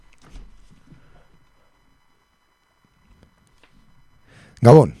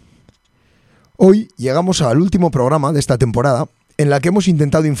Gabón. Hoy llegamos al último programa de esta temporada en la que hemos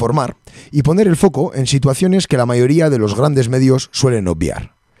intentado informar y poner el foco en situaciones que la mayoría de los grandes medios suelen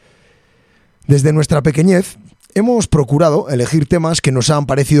obviar. Desde nuestra pequeñez hemos procurado elegir temas que nos han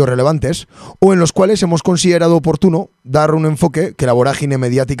parecido relevantes o en los cuales hemos considerado oportuno dar un enfoque que la vorágine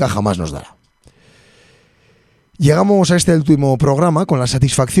mediática jamás nos dará. Llegamos a este último programa con la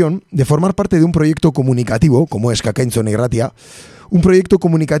satisfacción de formar parte de un proyecto comunicativo, como es Kakaintzona Irratia, un proyecto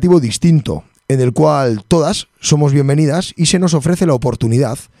comunicativo distinto, en el cual todas somos bienvenidas y se nos ofrece la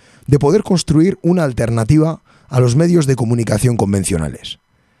oportunidad de poder construir una alternativa a los medios de comunicación convencionales.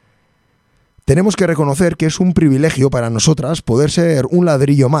 Tenemos que reconocer que es un privilegio para nosotras poder ser un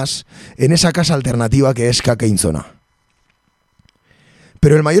ladrillo más en esa casa alternativa que es Kakaintzona.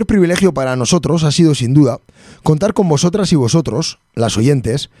 Pero el mayor privilegio para nosotros ha sido, sin duda, contar con vosotras y vosotros, las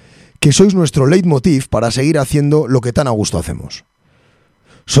oyentes, que sois nuestro leitmotiv para seguir haciendo lo que tan a gusto hacemos.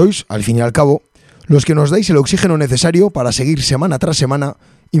 Sois, al fin y al cabo, los que nos dais el oxígeno necesario para seguir semana tras semana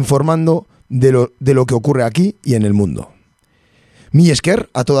informando de lo que ocurre aquí y en el mundo. Mi esker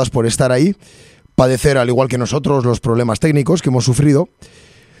a todas por estar ahí, padecer al igual que nosotros los problemas técnicos que hemos sufrido,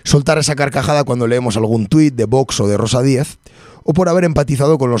 soltar esa carcajada cuando leemos algún tuit de Vox o de Rosa Díez, o por haber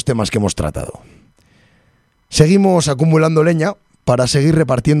empatizado con los temas que hemos tratado. Seguimos acumulando leña para seguir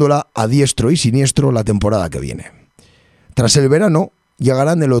repartiéndola a diestro y siniestro la temporada que viene. Tras el verano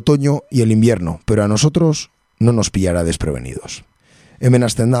llegarán el otoño y el invierno, pero a nosotros no nos pillará desprevenidos. Hemen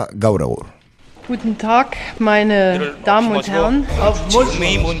hasten da gaur egur. Guten Tag, meine Damen und Herren.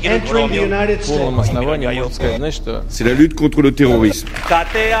 C'est la lutte contre le terrorisme.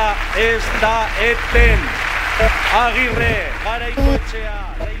 Katea ez da eten. Agirre,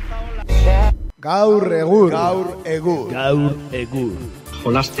 garaikoetxea, leizaola. Gaur egur. Gaur egur. Gaur egur.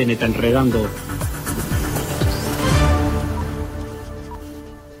 Jolasten eta enredando.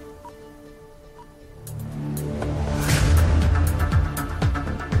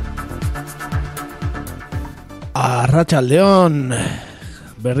 Arratsaldeon,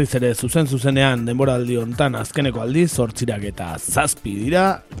 berriz ere zuzenean denboraldi hontan azkeneko aldiz 8:07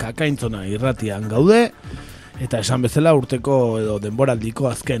 dira, Kakaintzona Irratian gaude, eta esan bezala urteko edo denboraldiko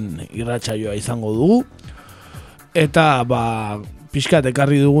azken irratsaioa izango dugu, eta pixkat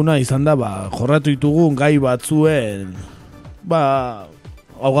ekarri duguna izan da, jorratu ditugun gai batzuen,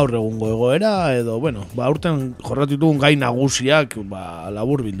 hau gaur egungo egoera, edo, urten jorratu ditugun gai nagusiak,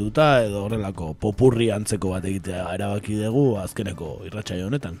 labur bilduta, edo horrelako popurri antzeko bat egitea erabaki dugu azkeneko irratsaio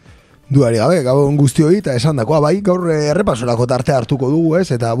honetan. Duari gabe, gabon guztioi, eta esan dakoa, gaur errepasorako tartea hartuko dugu, ez?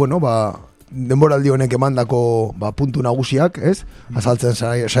 Eta, denboraldi honek emandako puntu nagusiak, ez? Azaltzen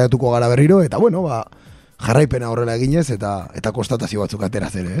saiatuko gara berriro, eta, jarraipena horrela eginez, eta konstatazio batzuk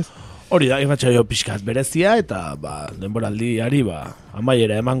ateraz ere, ez? Hori da, irratsaio pixkat berezia, eta denboraldiari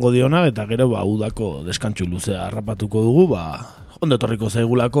amaiera emango diona, eta gero udako deskantsu luzea harrapatuko dugu, ondo etorriko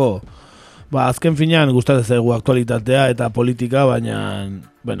zaigulako, azken finean gustatzen zaigu aktualitatea eta politika, baina,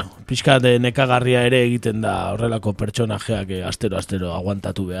 pixkat nekagarria ere egiten da horrelako pertsonajeak astero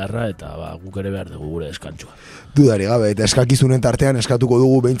aguantatu beharra, eta guk ere behar dugu gure deskantsua. Dudari gabe, eta eskakizunen tartean eskatuko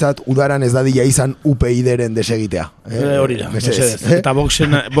dugu behintzat udaran ez dadila izan UPyDren desegitea. Hori da, mesedez. Eta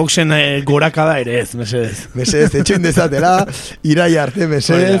boxen gorakada ere ez, mesedez. Mesedez, etxoin dezatela, iraila arte,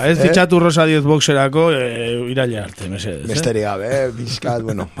 mesedez. Ez ditxatu Rosa Díez boxerako, iraila arte, mesedez. Besteri gabe, bizkat,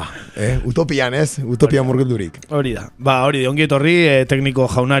 utopian ez, utopian murgildurik. Hori da, hori ongi etorri tekniko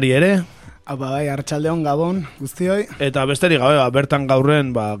jaunari ere. Arratsaldeon gabon guztioi. Eta besterik gabe, bertan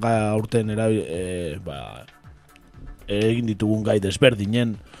gaurren, aurten egin ditugun gai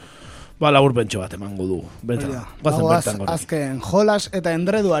desberdinen, labur bentxo bat emango du. Azken jolas eta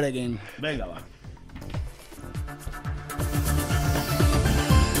endreduarekin. Venga,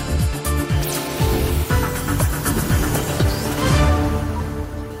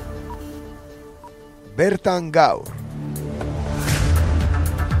 Bertan gaur.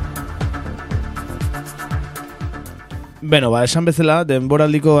 Esan bezala,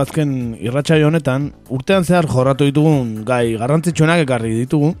 denboraldiko azken irratsaio honetan, urtean zehar jorratu ditugun gai garrantzitsuenak ekarri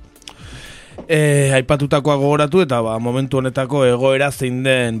ditugu. Aipatutakoa gogoratu eta momentu honetako egoera zein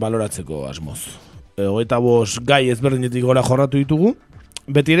den baloratzeko asmoz. 25 gai ezberdinetik gora jorratu ditugu,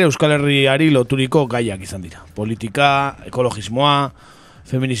 beti ere Euskal Herriari loturiko gaiak izan dira. Politika, ekologismoa,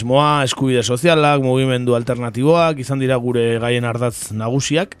 feminismoa, eskubide sozialak, mugimendu alternatiboak, izan dira gure gaien ardatz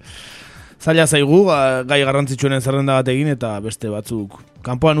nagusiak. Zaila zaigu, gai garrantzitsuenen zerrenda bat egin eta beste batzuk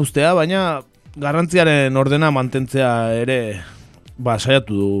kanpoan ustea, baina garrantziaren ordena mantentzea ere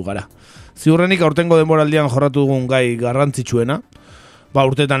saiatu gara. Ziurrenik aurtengo denboraldian jorratu dugun gai garrantzitsuena,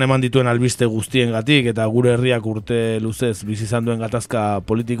 urteetan eman dituen albiste guztiengatik eta gure herriak urte luzez bizi izan duen gatazka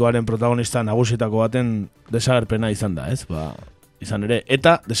politikoaren protagonista nagusietako baten desagerpena izan da, ez? Izan ere,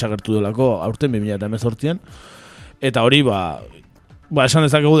 eta desagertu delako aurten 2018an, eta hori, esan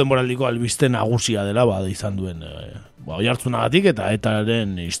dezakegu Denboraldiko albiste nagusia dela, izan duen oihartzunagatik eta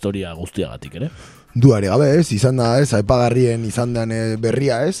etaren historia guztiagatik, ere? Duare gabe, ez? Izan da, ez? Aipagarrien izan den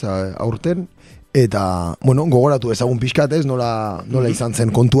berria, ez? Aurten. Eta, gogoratu ezagun pixkat, ez? Nola izan zen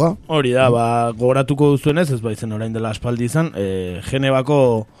kontua? Hori da, gogoratuko duzuenez, ez baizen orain dela aspaldi izan,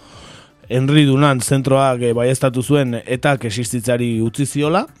 Genebako Henridunan zentroak baieztatu zuen etak existitzari utzi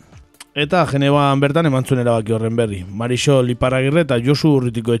ziola, eta Geneban bertan eman zuen erabaki horren berri. Marixo Liparragirre eta Josu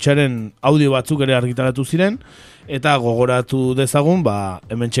Urritiko etxaren audio batzuk ere argitaratu ziren, eta gogoratu dezagun,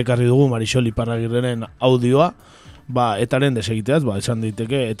 hemen txekarri dugu Marixo Liparragirreren audioa, etaren desegiteaz, esan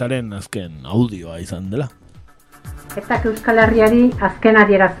daiteke etaren azken audioa izan dela. Etak Euskal Herriari azken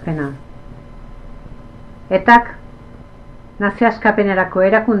adierazpena. Etak nazioaskapenerako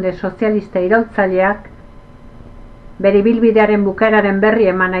erakunde sozialista iraultzaileak bere ibilbidearen bukaeraren berri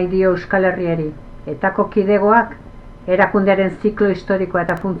eman nahi dio Euskal Herriari. Etako kidegoak erakundearen ziklo historikoa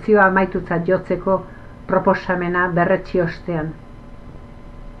eta funtzioa amaitutzat jotzeko proposamena berretsi ostean.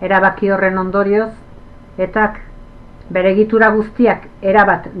 Erabaki horren ondorioz, etak bere egitura guztiak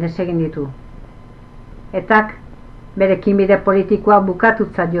erabat desegin ditu. Etak bere ekinbide politikoa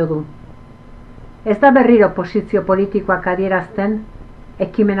bukatutzat jo du. Ez da berriro posizio politikoak adierazten,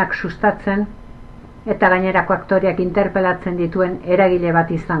 ekimenak sustatzen, eta gainerako aktoreak interpelatzen dituen eragile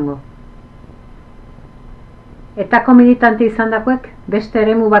bat izango. Etako militante izandakoek beste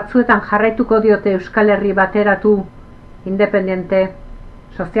eremu batzuetan jarraituko diote Euskal Herri bateratu, independente,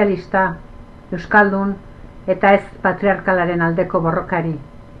 sozialista, euskaldun, eta ez patriarkalaren aldeko borrokari.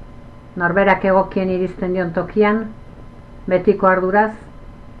 Norberak egokien irizten dion tokian, betiko arduraz,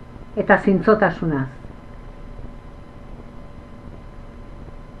 eta zintzotasunaz.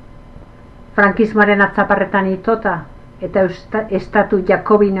 Frankismoaren atzaparretan itota eta estatu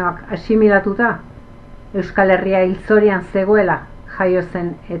jakobinoak asimilatuta, Euskal Herria hilzorian zegoela jaio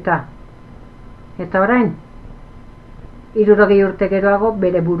zen eta orain, 60 urte geroago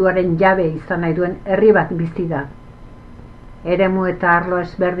bere buruaren jabe izan nahi duen herri bat bizi da. Eremu eta arlo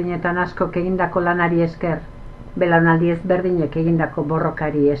ezberdinetan askok egindako lanari esker, belaunaldi ezberdinek egindako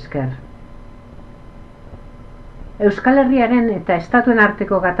borrokari esker. Euskal Herriaren eta estatuen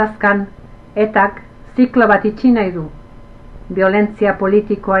arteko gatazkan, etak ziklo bat itxi nahi du. Violentzia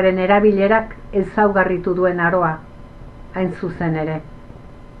politikoaren erabilerak ezaugarritu duen aroa, hain zuzen ere.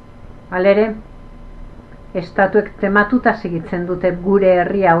 Halere, estatuek tematuta segitzen dute gure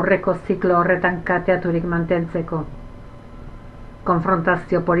herria aurreko ziklo horretan kateaturik mantentzeko.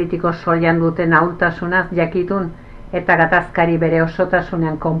 Konfrontazio politiko solian duten ahultasunaz jakitun eta gatazkari bere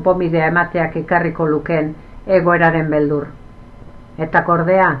osotasunean konponbidea emateak ekarriko lukeen egoeraren beldur. Eta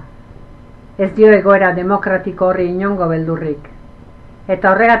kordea, ez dio egoera demokratiko horri inongo beldurrik.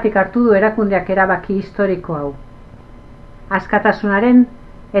 Eta horregatik hartu du erakundeak erabaki historiko hau. Askatasunaren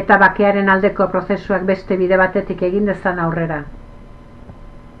eta bakearen aldeko prozesuak beste bide batetik egin dezan aurrera.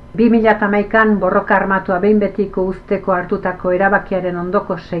 2011an borroka armatua behin betiko uzteko hartutako erabakiaren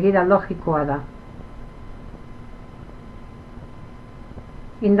ondoko segida logikoa da.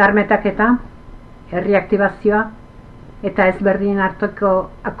 Indarmetaketa, herri aktibazioa eta ezberdinen arteko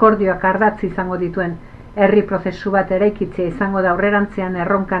akordioak ardatz izango dituen herri prozesu bat eraikitzea izango da aurrerantzean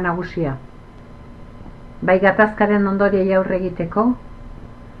erronka nagusia. Bai gatazkaren ondoriei aurre egiteko,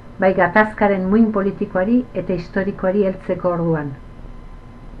 bai gatazkaren muin politikoari eta historikoari heltzeko orduan.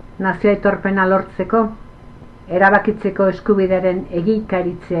 Nazio aitorpena lortzeko, erabakitzeko eskubidearen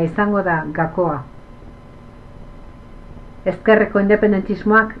egikaritzea izango da gakoa. Ezkerreko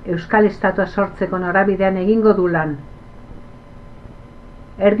independentismoak Euskal Estatua sortzeko norabidean egingo du lan.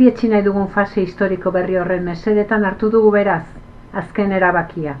 Erdietsi nahi dugun fase historiko berri horren mesedetan hartu dugu beraz, azken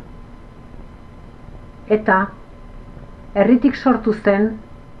erabakia. Eta, herritik sortu zen,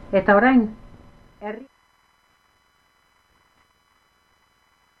 eta orain, herri...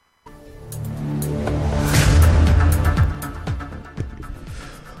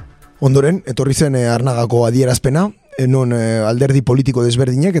 Ondoren, etorri zen Arnagako adierazpena, non alderdi politiko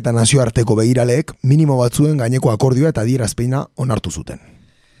desberdinek eta nazioarteko begiraleek minimo batzuen gaineko akordioa eta adierazpena onartu zuten.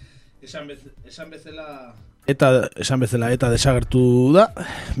 Esan bezala eta desagertu da,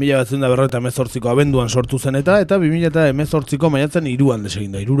 1958ko abenduan sortu zen eta 2018ko maiatzen 3an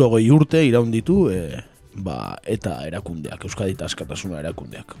desegin da, 60 urte iraun ditu eta erakundeak, Euskadi eta Askatasuna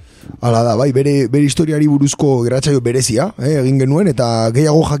erakundeak. Hala da, bai, bere historiari buruzko irratsaio berezia, egin genuen, eta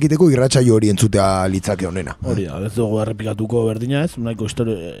gehiago jakiteko irratsaio hori entzutea litzake honena. Hori da, ez dugu errepikatuko berdina ez, nahiko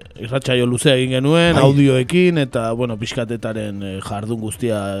irratsaio luzea egin genuen, audioekin, eta, bueno, pixkatetaren jardun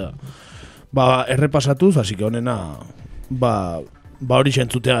guztia errepasatuz, hasi que honena, hori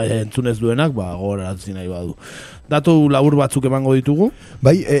entzutea entzunez duenak, gogoratzen nahi badu. Datu labur batzuk emango ditugu.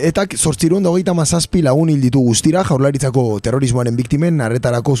 Bai, etak 837 lagun hil ditu guztira Jaurlaritzako terrorismoaren biktimen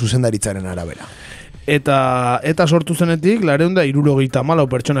arretarako zuzendaritzaren arabera. Eta sortu zenetik, 474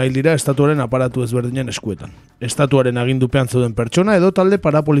 pertsona hil dira estatuaren aparatu ezberdinen eskuetan. Estatuaren agindupean zeuden pertsona edo talde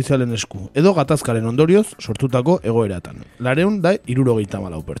parapolizialen esku, edo gatazkaren ondorioz sortutako egoeratan.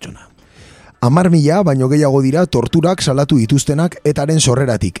 474 pertsona. 10.000 baino gehiago dira torturak salatu dituztenak etaren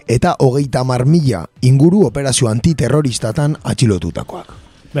sorreratik, eta 30.000 inguru operazio antiterroristatan atxilotutakoak.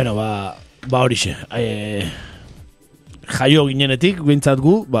 Beno, horixe. Jaio ginenetik, bintzat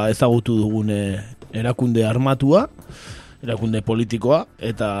gu, ezagutu dugun erakunde armatua, erakunde politikoa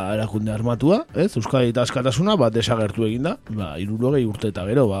eta erakunde armatua, ez? Euskadi eta Askatasuna, desagertu eginda, 60 urte eta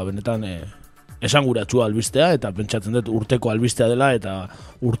gero, benetan esanguratsua albistea, eta pentsatzen dut urteko albistea dela, eta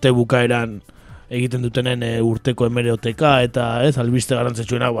urte bukaeran egiten dutenen urteko hemeroteka, eta ez, albiste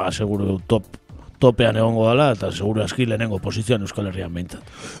garrantzitsuena, seguru topean egongo dela, eta seguru aski lehenengo posizioan Euskal Herrian behintzat.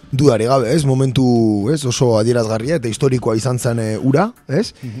 Dudare gabe, ez, momentu oso adierazgarria, eta historikoa izan zen ura,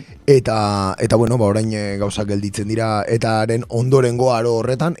 ez? Eta bueno, orain gauzak gelditzen dira, eta haren ondorengo aro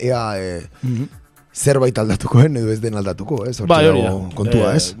horretan, ea zerbait aldatukoen edo ez den aldatuko, ez? Hori da.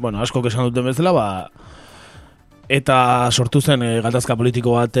 Kontua, ez? Bueno, asko esan duten bezala, eta sortu zen gatazka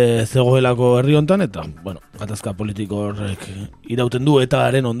politiko bat zegoelako herri hontan, eta, bueno, gatazka politiko horrek irauten du eta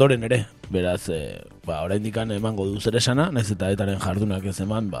haren ondoren ere. Beraz, oraindik emango du zer esana, naiz eta etaren jardunak ez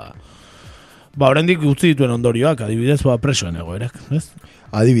eman, oraindik utzi dituen ondorioak, adibidez, presoen egoerak, ez?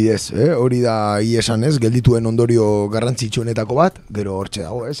 Adibidez, hori da esan ez, geldituen ondorio garrantzitsuenetako bat, gero hortxe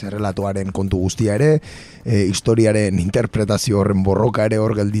dago, ez, errelatoaren kontu guztia ere, historiaren interpretazio horren borroka ere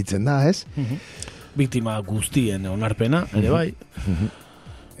hor gelditzen da, ez? Biktima guztien onarpena, ere bai.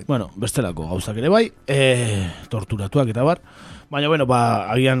 Bueno, bestelako gauzak ere bai, torturatuak eta bar. Baina, bueno,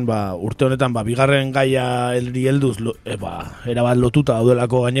 agian, urte honetan, bigarren gaia helduz, erabat lotuta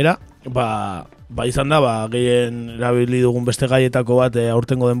daudelako gainera, izan da, gehien erabili dugun beste gaietako bat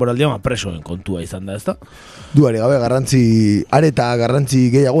aurtengo denboraldian, presoen kontua izan da, ez da? Duare gabe, areta garrantzi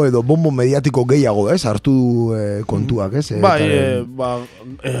gehiago edo bonbon mediatiko gehiago, ez? Hartu kontuak, ez?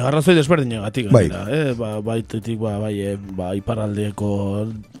 Arrazoi desberdinegatik, baitetik,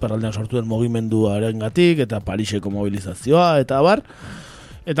 iparraldean sortu den mugimenduaren gatik, eta Pariseko mobilizazioa, eta bar,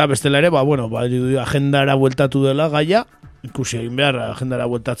 eta bestela ere, agendara bueltatu dela gaia, ikusi egin behar, agendara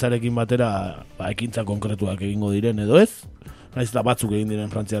bueltatzarekin batera ekintza konkretuak egingo diren edo ez, naiz eta batzuk egin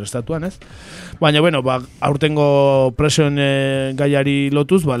diren Frantziar estatuan, ez? Baina, aurtengo presoen gaiari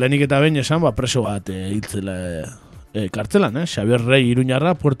lotuz, lehenik eta behin esan, preso bat hiltzela kartzelan, Xabier Rey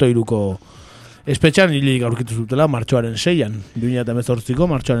Iruñarra, Puerto Iruko espetxean hilik aurkitu zutela martxoaren 6an, 2018ko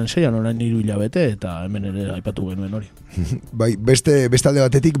martxoaren 6an, orain 3 hilabete, eta hemen ere aipatu genuen hori. Bai, beste alde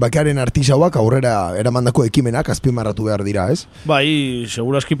batetik, bakearen artisauak aurrera eramandako ekimenak azpimarratu behar dira, ez? Bai,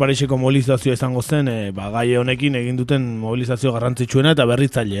 seguraski Pariseko mobilizazioa izango zen, gai honekin egin duten mobilizazio garrantzitsuena eta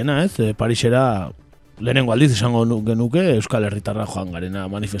berritzaileena, ez? Parisera lehenengo aldiz esango genuke Euskal Herritarra joan garena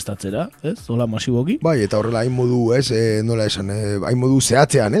manifestatzera, ez? Hola masiboki. Bai, eta horrela hain modu, ez? Nola esan, hain modu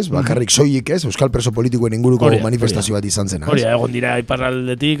zehatzean, ez? Bakarrik soilik, ez? Euskal preso politikoen inguruko manifestazio bat izan zena, ez? Hori, egon dira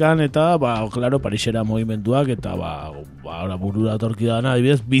iparraldetikan eta, claro, Parisera movimentuak eta, burura torki dana,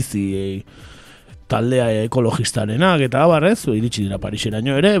 adibidez, bizi taldea ekologistarenak eta ez? Iritsi dira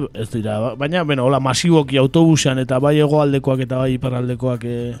Pariseraino ere, ez dira, baina, hola masiboki autobusean eta bai hegoaldekoak eta bai iparraldekoak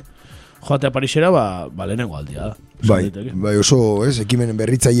joatea Parisera, lehenengo aldia da. Bai, oso, ez, ekimenen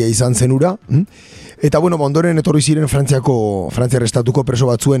berritzaile izan zenura. Eta, ondoren etorri ziren Frantziar estatuko preso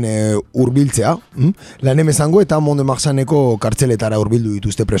batzuen hurbiltzea, Lanemezango eta Mont-de-Marsaneko kartzeletara hurbildu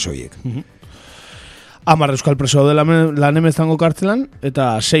dituzte presoiek. 10 euskal preso de Lanemezango kartzelan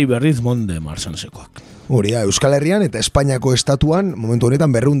eta 6 berriz Mont-de-Marsansekoak. Hori da, Euskal Herrian eta Espainiako estatuan momentu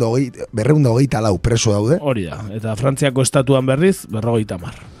honetan 224 preso daude. Hori da, eta Frantziako estatuan berriz 50.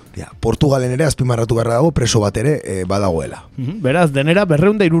 Portugalen ere azpimarratu beharra dago preso bat ere badagoela. Beraz, denera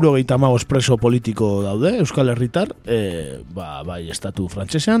 275 preso politiko daude Euskal Herritar, bai estatu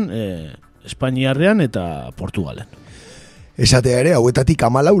frantsesean, Espainiarrean eta Portugalen. Esatea ere, hauetatik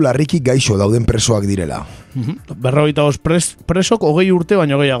 14 larriki gaixo dauden presoak direla. 45 presok 20 urte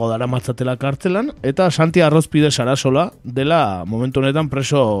baino gehiago dara matzatela kartzelan, eta Santi Arrozpide Sarasola dela momentu honetan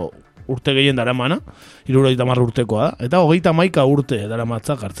preso urte gehien daramana, 70 urtekoa da, eta 31 urte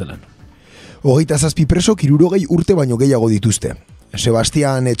daramatza kartzelan. 27 preso 60 urte baino gehiago dituzte.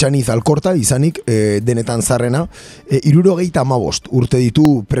 Sebastian Etxaniz Alkorta izanik denetan zarrena, 75 urte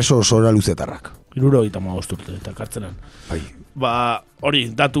ditu preso zora luzetarrak. 75 urte eta kartzelan. Bai. Hori,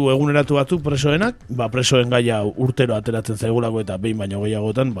 datu eguneratu batzuk presoenak, presoen gaia urtero ateratzen zaigulako eta behin baino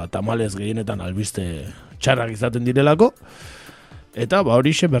gehiagotan, tamalez gehienetan albiste txarrak izaten direlako. Eta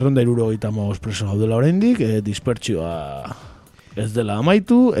horixe 275 preso gaudela oraindik, dispertsioa ez dela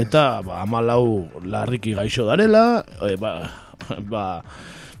amaitu, eta 14 larriki gaixo darela,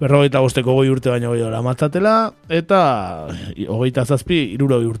 55 urte baino gehiago matzatela, eta 27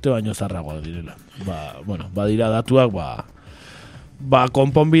 60 urte baino zarragoa direla. Badira datuak,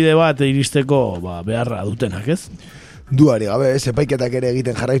 konponbide bat iristeko beharra dutenak, ez? Duari gabe, epaiketak ere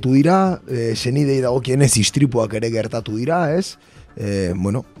egiten jarraitu dira, senidei dagokienez istripuak ere gertatu dira, ez?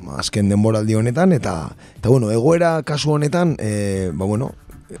 Azken denboraldi honetan, eta egoera kasu honetan,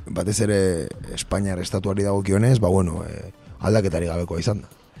 batez ere Espainiar estatuari dagokionez, aldaketari gabekoa izan da.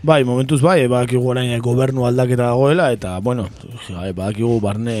 Bai, momentuz badakigu orain gobernu aldaketa dagoela, eta, badakigu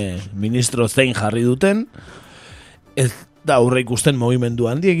barne ministro zein jarri duten, ez da aurre ikusten mugimendu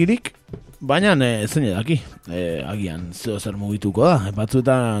handiegirik, baina zein edaki, agian zeo zer mugituko da.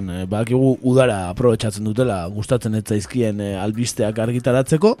 Batzuetan badakigu udara aprobetxatzen dutela gustatzen ez zaizkien albisteak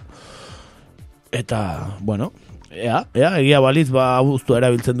argitaratzeko, eta, egia baliz abuztua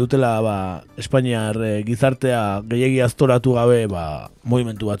erabiltzen dutela Espainiar gizartea gehiegi aztoratu gabe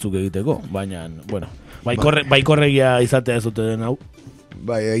mugimentu batzuk egiteko, baina, baikorregia izatea ez dute den hau.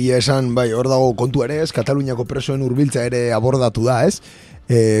 Bai, egia esan, hor dago kontu ere ez, Kataluniako presoen hurbiltza ere abordatu da, ez?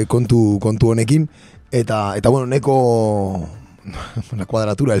 Kontu honekin, eta neko la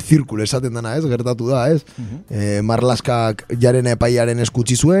cuadratura, el círculo esaten dana, ez? Gertatu da, ez? Marlaskak Jarena epaiaren esku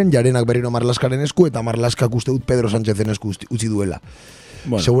utzi zuen, Jarenak berriro Marlaskaren esku, eta Marlaskak uste dut Pedro Sánchezen esku utzi duela.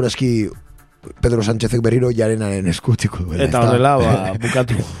 Segurazki Pedro Sánchezek berriro Jarenaren esku utziko duela. Eta horrela,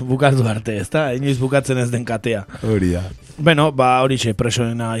 bukatu arte, ez da? Inoiz bukatzen ez den katea. Hori da. Horixe,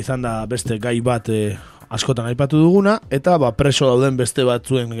 presoena izan da beste gai bat askotan aipatu duguna, eta preso dauden beste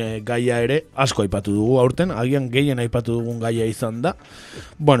batzuen gaia ere asko aipatu dugu aurten, agian gehien aipatu dugun gaia izan da.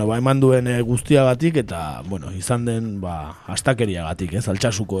 Eman duen guztiagatik, eta, izan den astakeriagatik, ez?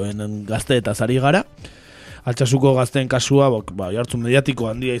 Altsasukoen gazte eta zari gara. Altsasuko gazteen kasua, jartzun mediatiko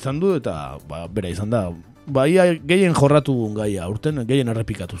handia izan du, eta bera izan da. Gehien jorratu dugun gaia aurten, gehien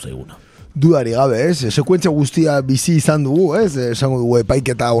errepikatu zaiguna. Dudari gabe, ez? Sekuentzia guztia bizi izan dugu, ez? Esango dugu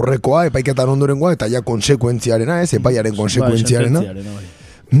epaiketa horrekoa, epaiketan ondorengoa, eta ja konsekuentziarena, ez? Epaiaren konsekuentziarena.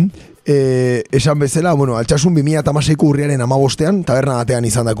 Esan bezala, Altsasun 2016ko urriaren 15ean, taberna batean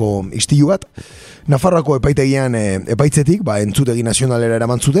izandako istilu bat, Nafarroako epaitegian epaitzetik, entzutegi nazionalera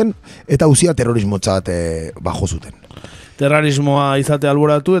eraman zuten, eta auzia terrorismotzat jo zuten. Terrorismoa izate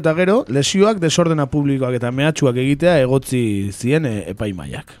alboratu eta gero, lesioak, desordena publikoak eta mehatxuak egitea egotzi zien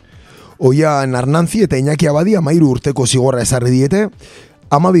epaimaiak. Oian Arnantzi eta Iñaki Abadi 13 urteko zigorra ezarri diete,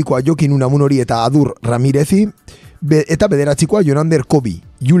 12koa Jokin Unamunori eta Adur Ramirezi, eta 9koa Jonander Kobi,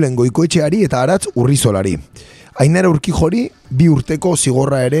 Julen Goikoetxeari eta Aratz Urrizolari. Ainara Urkijori 2 urteko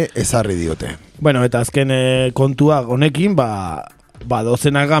zigorra ere ezarri diote. Eta azken kontua honekin,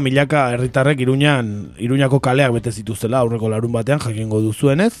 dozenaga milaka herritarrek Iruñako kaleak bete zituztela aurreko larun batean jakingo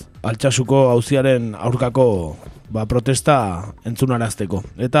duzuenez, Altsasuko auziaren aurkako protesta entzunarazteko.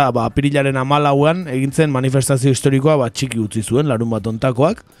 Eta apirilaren 14an egintzen manifestazio historikoa txiki utzi zuen larun bat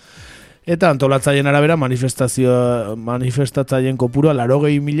ontakoak, eta antolatzaien arabera manifestatzaien kopurua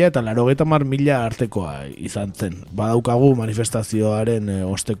 80.000 eta 80.000 artekoa izan zen. Badaukagu manifestazioaren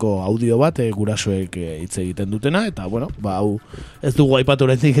osteko audio bat gurasoek hitz egiten dutena, eta hau ez dugu aipatu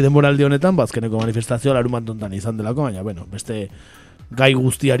oraindik denboraldi honetan, azkeneko manifestazioa larun bat ontan izan delako, baina beste gai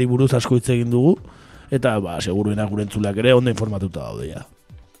guztiari buruz asko hitz egin dugu, eta seguruena gure entzuleak ere ondo informatuta daude ja.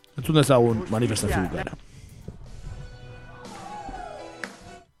 Entzun dezagun manifestazio bukara.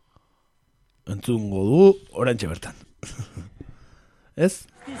 Entzungo dugu, oraintxe bertan. Ez?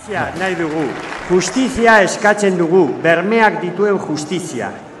 Justizia nahi dugu, justizia eskatzen dugu, bermeak dituen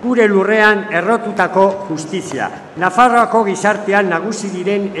justizia, gure lurrean errotutako justizia, Nafarroako gizartean nagusi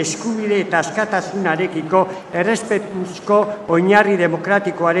diren eskubide eta askatasunarekiko errespetuzko oinarri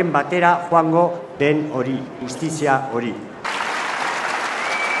demokratikoaren batera joango den hori, justizia hori.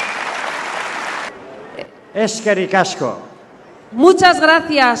 Eskerrik asko. Muchas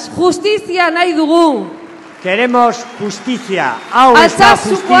gracias. Justicia nahi dugu. Queremos justicia. Hau ez da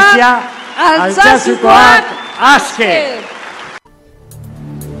justizia. Altsasukoak Azken.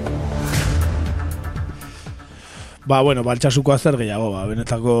 Altxasukoa zer gehiago,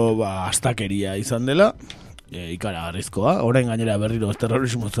 benetako astakeria izan dela, ikaragarrizkoa, orain gainera berriro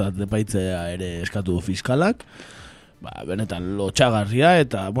terrorismozat epaitzea ere eskatu du fiskalak, benetan lotxagarria,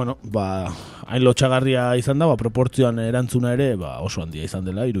 eta, hain lotxagarria izan da, proportzioan erantzuna ere, oso handia izan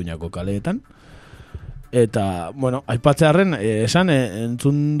dela, Iruñako kaleetan. Eta, aipatzearren,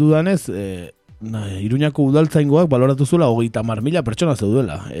 entzun dudanez, Iruñako udaltzaingoak baloratu zuela 30.000 pertsona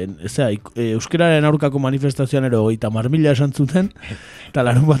zeudela. Euskararen aurkako manifestazioan ere 30.000 esan zuten, eta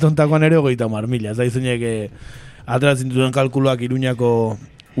larun bat ontakoan ere 30.000. Ez da izenek atratzen duen kalkuluak Iruñako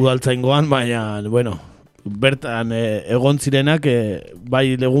udaltzaingoan, baina, bertan egon zirenak,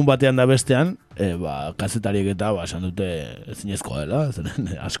 bai legun batean da bestean, kazetariek eta esan dute ezinezkoa dela,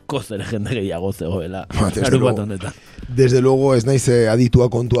 asko zer jende gehiago zegoela. Desde luego ez naiz aditua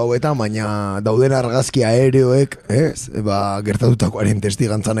kontu hauetan, baina dauden argazki aereoek, gertatutakoaren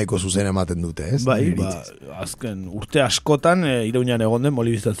testigantza nahiko zuzen ematen dute, ez? Azken urte askotan Iruñan egon den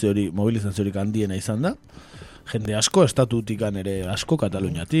mobilizaziorik handiena izan da. Jende asko, estatutikan ere asko,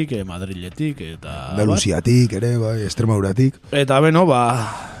 Kataluniatik, Madriletik, eta... Andaluziatik ere, Extremaduratik. Eta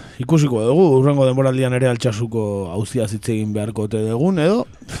ikusiko dugu, urrengo denboraldian ere Altxasuko auzia zitzegin beharko ote dugun, edo,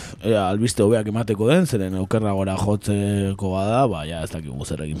 albiste hobeak emateko den, zeren okerragora jotzeko bada, ez dakigu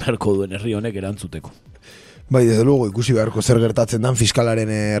zer egin beharko duen herri honek erantzuteko. Desde luego, ikusi beharko zer gertatzen dan fiskalaren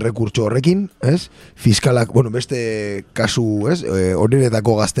errekurtso horrekin, ez? Fiskalak, beste kasu, ez?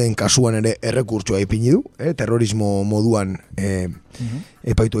 Horretako gazteen kasuan ere errekurtsoa ipini du, terrorismo moduan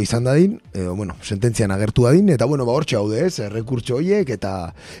epaitua izan dadin, sententzian agertu dadin, eta hortxe haude, ez? Errekurtso horiek,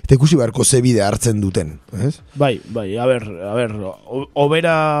 eta ikusi beharko ze bide hartzen duten, ez?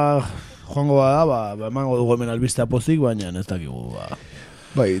 Obera joango bada, emango dugu hemen albistea pozik, baina ez dakigu,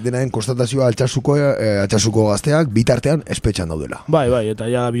 Denaen konstatazioa altxasuko gazteak bitartean espetxean daudela. Eta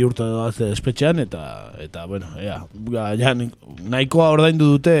ja bi urte doaz espetxean, eta nahikoa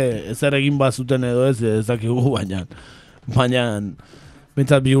ordaindu dute ezer egin bazuten edo ez dakigu, baina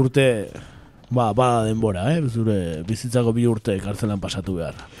bintzat bi urte bada denbora, zure bizitzako bi urte kartzelan pasatu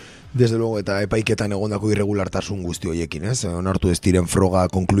behar. Desde luego, eta epaiketan egondako irregulartasun guzti hoiekin, ez? Onartu ez diren froga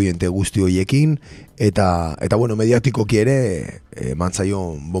konkluiente guzti hoiekin, eta mediatikoki ere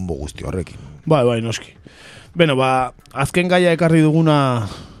mantzaion bombo guzti horrekin. Noski. Azken gaia ekarri duguna,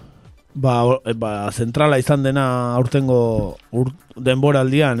 zentrala izan dena aurtengo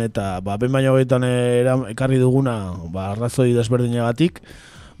denboraldian, eta ben baino gaitan ekarri duguna, arrazoi desberdinagatik,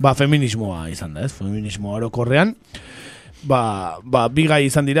 feminismoa izan da, ez? Feminismoa orokorrean. Bi gai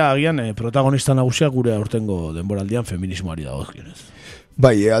izan dira agian protagonista nagusia gure aurtengo denboraldian feminismoari dagozkionez.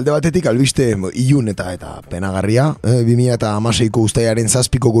 Alde batetik albiste ilun eta penagarria, 2016ko uztailaren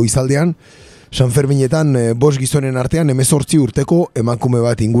 7ko goizaldean, San Ferminetan 5 gizonen artean 18 urteko emakume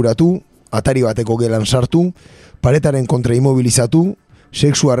bat inguratu, atari bateko gelan sartu, paretaren kontra imobilizatu,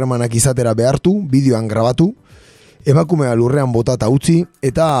 sexu harremanak izatera behartu, bideoan grabatu, emakumea lurrean botata utzi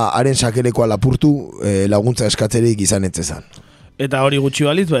eta haren sakelekoa lapurtu laguntza eskatzerik izan etzezan. Eta hori gutxi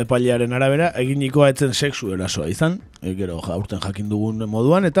balitz, epailearen arabera, eginikoa etzen sexu erasoa izan, gero aurten jakin dugun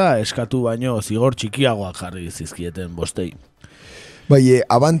moduan, eta eskatu baino zigor txikiagoak jarri zizkieten bostei.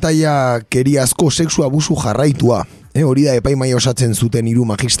 Abantaia keriazko sexu abusu jarraitua. Hori da epaimaia osatzen zuten 3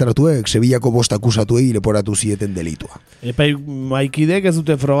 magistratuek Sevillako 5 akusatuei leporatu zieten delitua. Epaimaikidek ez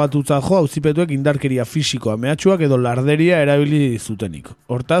dute frogatutza jo auzipetuek indarkeria fisikoa, mehatxuak edo larderia erabili zutenik.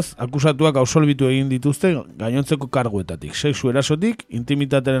 Hortaz, akusatuak absolbitu egin dituzte gainontzeko karguetatik, sexu erasotik,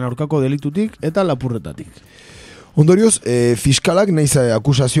 intimitateren aurkako delitutik eta lapurretatik. Ondorioz, fiskalak naiz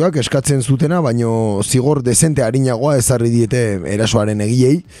akusazioak eskatzen zutena, baino zigor dezente arinagoa ezarri diete erasoaren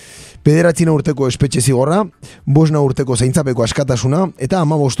egilei. 9 urteko espetxe zigorra, 5 urteko zaintzapeko askatasuna, eta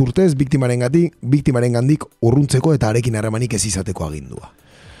 15 urtez biktimarengandik urruntzeko eta arekin harremanik ez izateko agindua.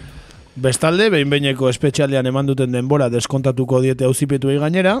 Bestalde, behin-behineko espetxealdean eman duten denbora deskontatuko diete auzipetuei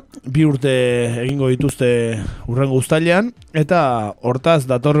gainera, 2 urte egingo dituzte urrengo uztailean, eta hortaz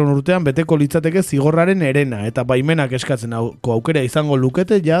datorren urtean beteko litzateke zigorraren herena, eta baimenak eskatzen aukera izango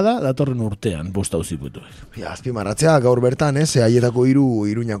lukete jada datorren urtean 5 auzipetuek. Azpimarratzea gaur bertan, haietako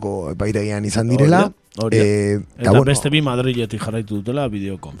 3 Iruñako epaitegian izan direla. Eta beste 2 Madriletik jarraitu dutela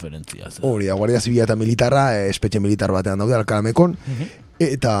bideokonferentzia. Hori da, Guardia Zibila eta Militarra, espetxe militar batean daude, Alkalamekon.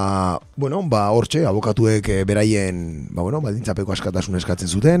 Eta, hortxe, abokatuek beraien, baldintzapeko askatasun eskatzen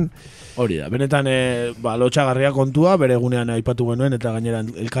zuten. Hori da, benetan, lotxagarria kontua, bere egunean aipatu genuen, eta gainera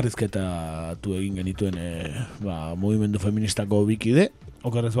elkarrizketatu egin genituen, mugimendu feministako bikide,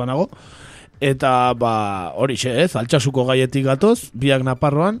 okerrez banago. Eta, horixe ez, Altxasuko gaietik gatoz, biak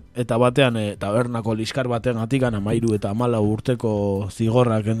Naparroan, eta batean, tabernako liskar batean atikan 13 eta 14 urteko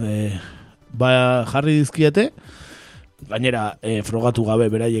zigorrak jarri dizkiete, gainera frogatu gabe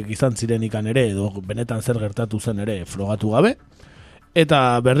beraiek izan ziren ikan ere, edo benetan zer gertatu zen ere frogatu gabe.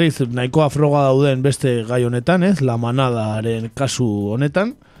 Eta berriz nahikoa froga dauden beste gai honetan, ez, la manadaren kasu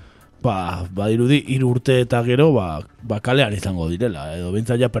honetan, badirudi 3 urte eta gero kalean izango direla, edo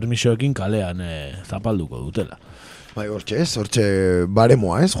behintzat ja permisoekin kalean zapalduko dutela. Bai, hortxe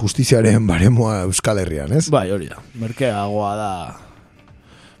baremoa, ez? Justiziaren baremoa Euskal Herrian, ez? Bai, hori da. Merkeagoa da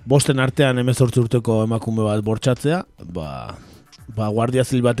 5 artean 18 urteko emakume bat bortxatzea, guardia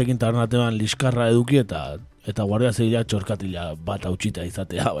zil batekin tabernatean liskarra eduki eta guardia zilea txorkatila bat hautsita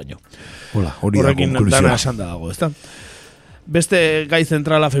izatea baino. Horrekin dana esan dago, ezta? Beste gai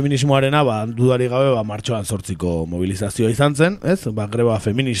zentrala feminismoarena, dudari gabe, martxoan 8ko mobilizazioa izan zen, ez? Greba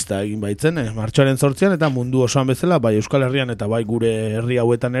feminista egin baitzen, martxoaren 8an, eta mundu osoan bezala, bai Euskal Herrian eta bai gure herri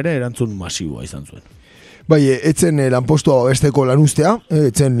hauetan ere erantzun masiboa izan zuen. Bai, etzen lanpostua besteko lanuztea,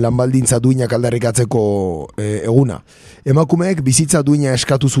 etzen lanbaldintza duinak aldarrikatzeko eguna. Emakumeek bizitza duina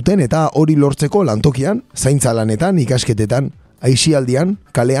eskatu zuten eta hori lortzeko lantokian, zaintza lanetan, ikasketetan, aisialdian,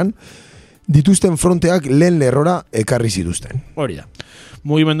 kalean, dituzten fronteak lehen lerrora ekarri zituzten. Hori da.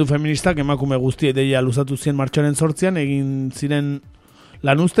 Mugimendu feministak emakume guzti deia luzatu zien martxoaren 8an egin ziren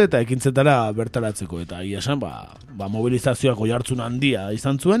lanuzte eta ekintzetara bertaratzeko. Eta ia esan, mobilizazioak oihartzun handia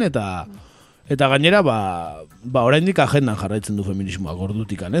izan zuen eta gainera, oraindik agendan jarraitzen du feminismoak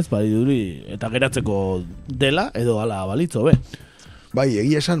ordutikan, ez? Badiduri, eta geratzeko dela edo hala balitzo, be. Bai,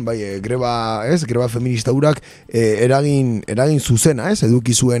 egia esan, greba feminista hurak eragin zuzena, ez?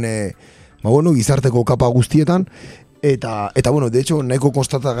 Eduki zuen gizarteko kapa guztietan, eta de hecho, nahiko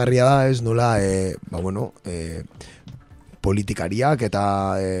konstatagarria da, ez, nola, politikariak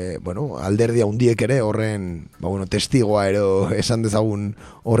eta, alderdia hundiek ere horren, testigoa ere, esan dezagun,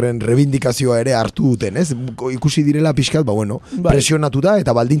 horren rebindikazioa ere hartu duten, ez? Ikusi direla pixkat, presionatuta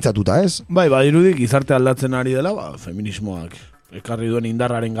eta baldintzatuta, ez? Bai, badirudik, gizarte aldatzen ari dela, feminismoak ekarri duen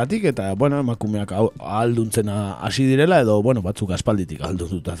indarraren gatik, eta, emakumeak ahalduntzen hasi direla, edo, batzuk aspalditik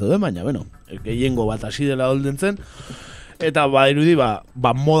ahalduntuta zeuden, baina, gehiengo bat hasi dela ahalduntzen, eta badirudi,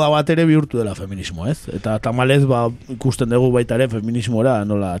 moda bat ere bihurtu dela feminismo, ez? Eta tamalez, ikusten dugu baita ere feminismora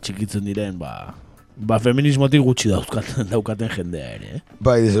nola txikitzen diren, feminismotik gutxi daukaten jendea ere, eh?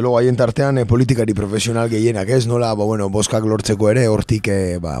 Bai, desde luego, haien tartean politikari profesional gehienak, ez? Nola, boskak lortzeko ere, hortik,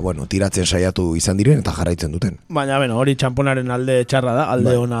 tiratzen saiatu izan diren eta jarraitzen duten. Baina, hori txamponaren alde txarra da,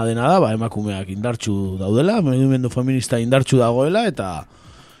 alde ona dena da, emakumeak indartsu daudela, mugimendu feminista indartsu dagoela, eta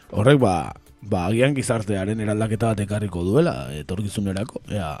horrek, agian gizartearen eraldaketa bat ekarriko duela, etorkizunerako.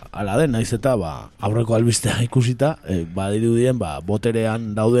 Hala den, naiz eta, aurreko albistea ikusita, badirudien,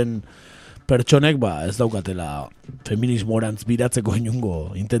 boterean dauden pertsonek ez daukatela feminismorantz biratzeko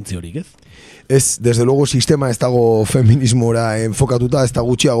inungo intentziorik, ez? Ez, desde luego, sistema ez dago feminismora enfokatuta, ez da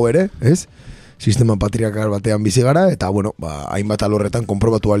gutxiago ere, ez? Sistema patriarkal batean bizi gara, eta, hainbat alorretan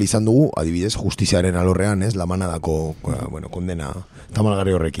konprobatu ahal izan dugu, adibidez, justiziaren alorrean, ez? La manadako, kondena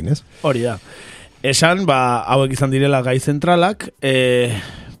tamalgarri horrekin, ez? Hori da. Esan, hauek izan direla gai zentralak,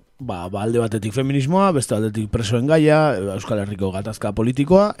 alde batetik feminismoa, beste aldetik presoen gaia, Euskal Herriko gatazka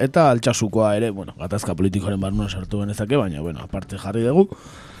politikoa, eta altxasukoa ere, gatazka politikoaren barruan sartu genezake, baina, aparte jarri dugu.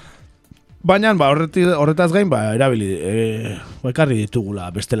 Baina, horretaz gain, erabili, ekarri ditugula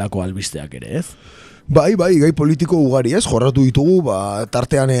bestelako albisteak ere, ez? Bai, gai politiko ugari, ez? Jorratu ditugu,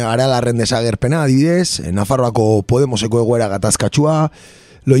 tartean Aralarren desagerpena, adibidez, Nafarroako Podemoseko egoera gatazkatsua,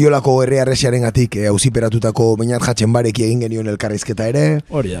 Loiolako herriarresiaren gatik auziperatutako Beñat Jatxenbareki egin genion elkarrizketa ere.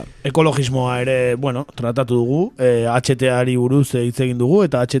 Hori da. Ekologismoa ere, tratatu dugu, HT-ari buruz hitz egin dugu,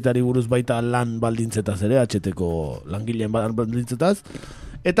 eta HT-ari buruz baita lan baldintzetaz ere, HT-ko langileen baldintzetaz.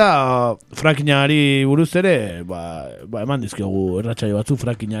 Eta frakinari buruz ere, eman dizkiogu erratsaio batzu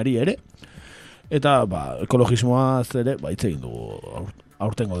frakinari ere. Eta ekologismoaz ere, hitz egin dugu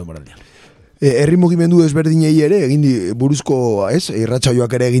aurtengo denboraldian. Herri mugimendu ezberdinei ere egin buruzko,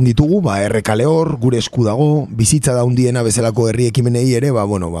 irratsaioak ere egin ditugu, errekale hor, gure esku dago, bizitza da hundiena bezalako herri ekimenei ere,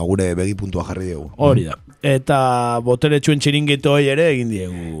 gure begipuntua jarri dugu. Hori da. Eta boteretsuen txiringetoi ere egin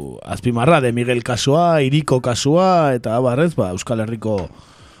diegu azpimarra de Miguel kasua, Iriko kasua, eta Euskal Herriko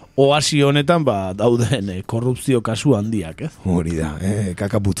oasi honetan dauden korrupzio kasu handiak, ez? Hori da,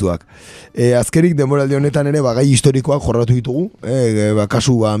 kakaputzuak. Azkenik denboraldi honetan ere gai historikoak jorratu ditugu,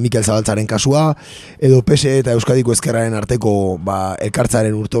 kasu Mikel Zabaltzaren kasua, edo PSE eta Euskadiko Ezkerraren arteko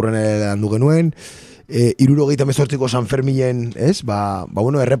elkartzaren urteurren landu genuen, 78ko San Ferminen, ez?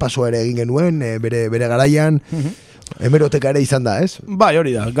 Errepasoa ere egin genuen, bere garaian, hemeroteka ere izan da, ez? Bai,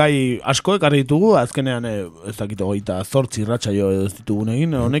 hori da, gai asko ekarri ditugu, azkenean ez dakit 28 irratsaio edo ez ditugun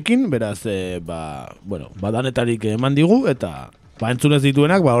egin honekin, beraz, danetarik eman digu, eta entzunez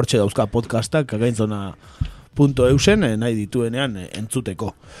dituenak, hortxe dauzka podcastak, kakaintzona .eusen nahi dituenean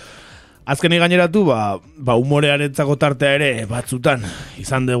entzuteko. Azkenik gaineratu, humorearentzako tartea ere batzutan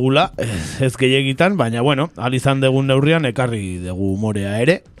izan degula, ez gehiegitan, baina bueno, ahal izan degun neurrian ekarri dugu humorea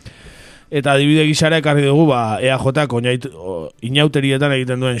ere. Eta adibide gisara ekarri dugu, EAJak inauterietan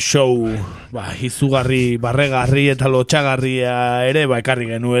egiten duen show, izugarri, barregarri eta lotxagarria ere, ekarri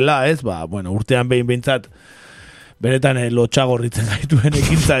genuela, ez? Bueno, urtean behintzat, beretan lotxagorritzen gaituen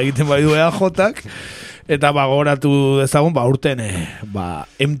ekintza egiten bai du EAJak, eta gogoratu dezagun, urten,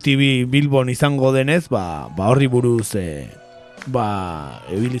 MTV Bilbon izango denez, horri buruz,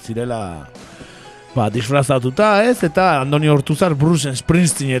 ebilizirela, disfrazatuta, ez? Eta Andoni Ortuzar Bruce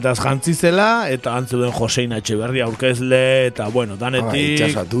Springsteen eta jantzizela, eta antzuden Josein Etxeberria aurkezle, eta bueno, danetik...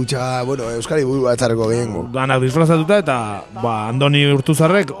 Itxasatutxa, Euskari buru batzareko gehiengo. Danak disfrazatuta, eta Andoni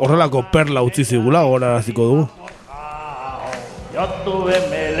Ortuzarrek horrelako perla utzi zigula, gogoraraziko dugu. Yo tuve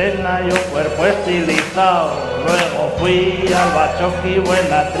melena y un cuerpo estilizado, luego fui al bachoqui,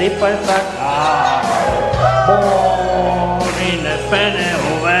 buena tripa ensacada. Born in the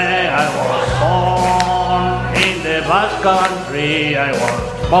PNV, I was born in the Basque Country, I was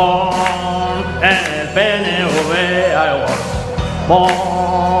born in the PNV, I was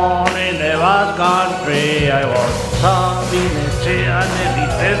born in the Basque Country, I was Sabinetxean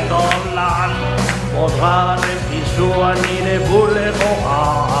egiten lan, bosgarren pisuan nire bulegoa,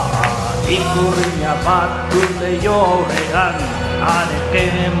 ikurriña bat dute jo aurrean, areke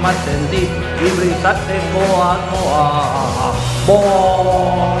ematen dit ibrizateko almoa.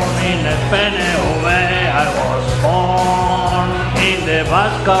 Born in the PNV, I was born in the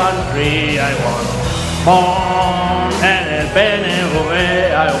Basque Country, I was born in the PNV,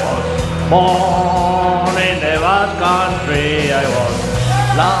 I was born in the Basque Country, I was.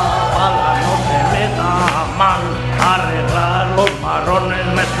 La bala no se me da mal, arreglar los marrones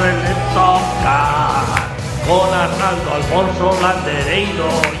me suele tocar. Con Arnaldo Alfonso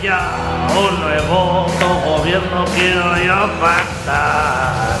Landereiro ya un nuevo gobierno quiero yo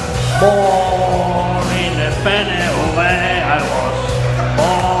pactar. Born in the PNV, I was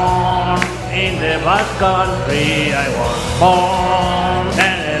born in the Basque Country, I was born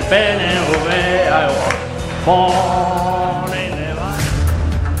in the PNV, I was born in the Basque.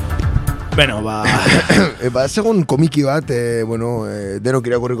 Bueno, segun komiki bat, denok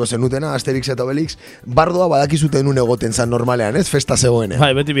irakurriko zenutena, Asterix eta Obelix, bardoa badakizuten un egoten zan normalean, ez? Festa zegoen.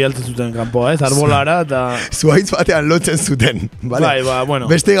 Beti bialtzen zuten kanpoa, ez? Arbolara eta... Zuaitz batean lotzen zuten, vale? Bueno.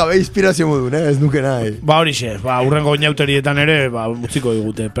 Beste gabe inspirazio modun, ez nuke nahi. Horixe, urrengo inauterietan ere, utziko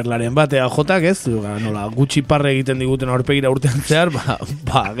digute perlaren batea jotak, ez? Nola, gutxi parre egiten diguten aurpegira urtean zehar,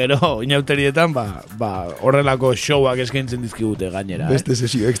 gero inauterietan, horrelako showak eskaintzen dizkigute gainera. Beste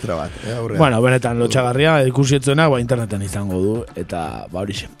sesio extra bat, Bueno, benetan lotxagarria, ikusietzena, interneten izango du, eta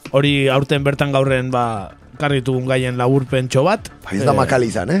horixe. Hori aurten bertan gaurren, karritugun gaien laburpentxo bat. Ez da makal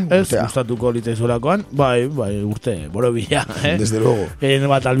izan, Ez, gustatuko litezurakoan, urte, borobila, Desde luego. Gehien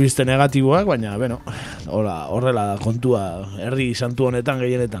bat albiste negatiboak, baina, horrela da kontua, herri santu honetan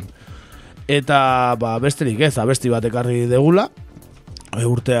gehienetan. Eta, besterik ez, abesti bat ekarri degula,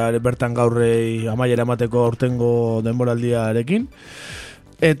 urtea bertan gaurrei amaiera emateko aurtengo denboraldiarekin.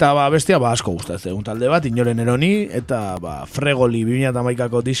 Eta bestia asko gustatzen un talde bat, Inoren Eroni, eta Fregoli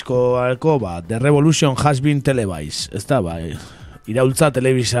 2011ko diskoako The Revolution Has Been Televised. Ez da, iraultza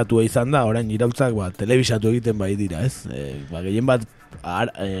telebisatua izan da, orain iraultzak telebisatu egiten bai dira, ez? Gehien bat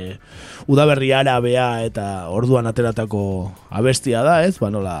udaberri arabea eta orduan ateratako abestia da, ez?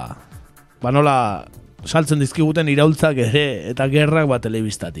 Nola saltzen dizkiguten iraultzak ere eta gerrak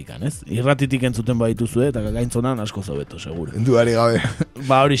telebistatikan, ez? Irratitik entzuten baituzue eta gaintzonan asko zobeto, seguro. Duari gabe.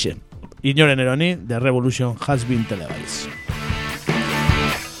 Horixe. Inoren Eroni, The Revolution Has Been Televised.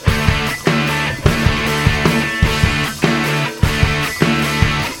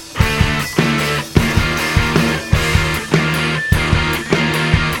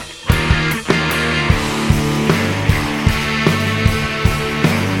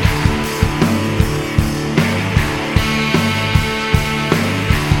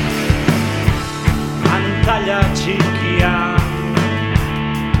 Txikia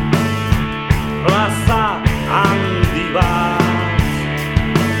plaza handi bat,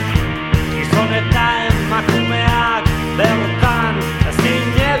 gizon eta emakumeak bertan ezin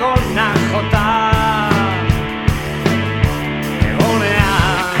egonak jota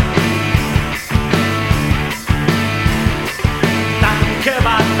egonean. Tanke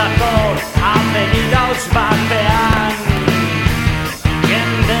bat dator avenida hotz batean,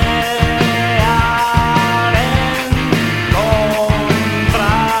 jendearen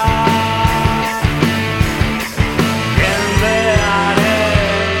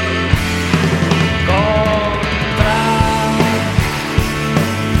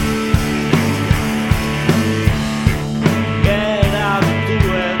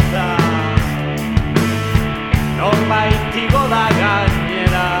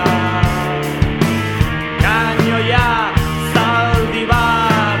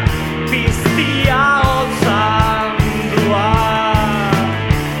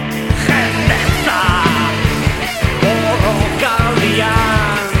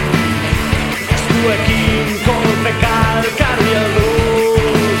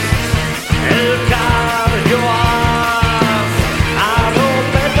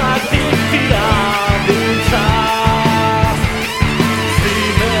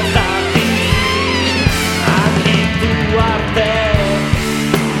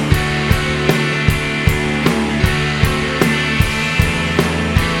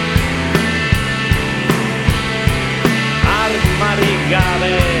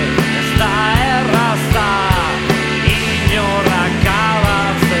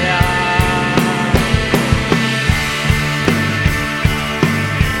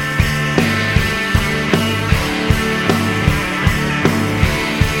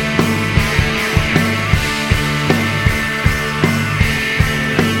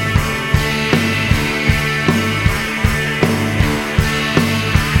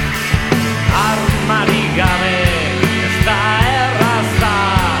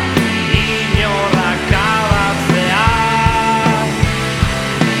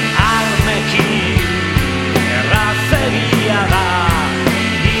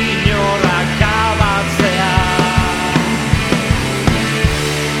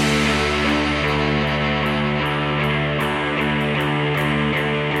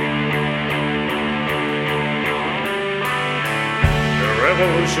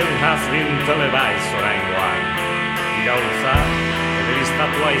revolution has been televised oraingoan. Iraultza,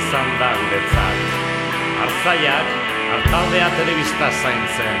 telebistatua izan da guretzat. Artzaiak, artaldea telebista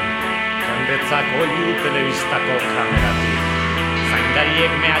zaintzen. Jendetzak oiu telebistako kameratik.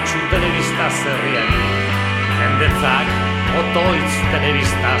 Zaindariek mehatxu telebista zerriari. Jendetzak otoitz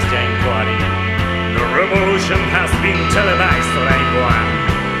telebistaz jainkoari. The revolution has been televised oraingoan.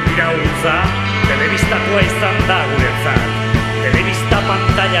 Iraultza, telebistatua izan da guretzat. Telebista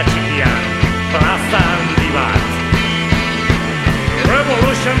pantalla txikian, plaza handi bat. The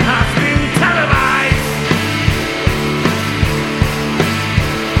revolution has been televised.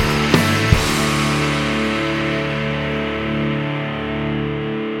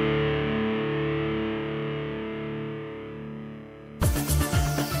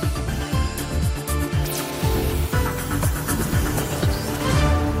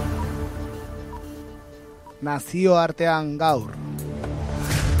 Nazioartean gaur.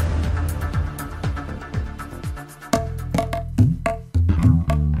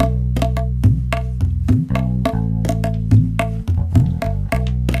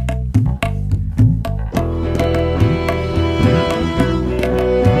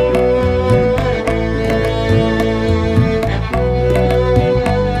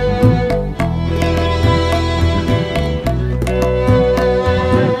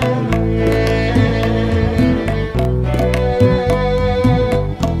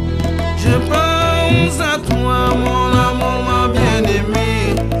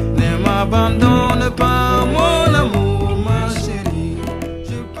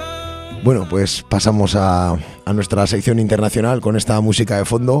 Bueno, pues pasamos a nuestra sección internacional con esta música de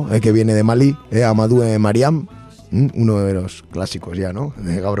fondo que viene de Mali, Amadou Mariam, uno de los clásicos ya, ¿no?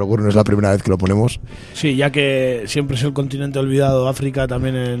 Gaur egun no es la primera vez que lo ponemos. Sí, ya que siempre es el continente olvidado, África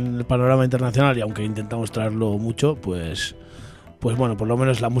también en el panorama internacional, y aunque intentamos traerlo mucho, pues bueno, por lo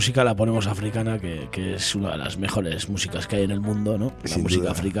menos la música la ponemos africana, que es una de las mejores músicas que hay en el mundo, ¿no? La Sin música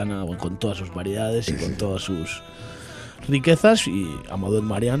duda. africana, bueno, con todas sus variedades y con todas sus riquezas, y Amadou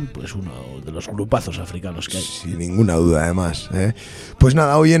Mariam, pues uno de los grupazos africanos que hay. Sin ninguna duda, además. Pues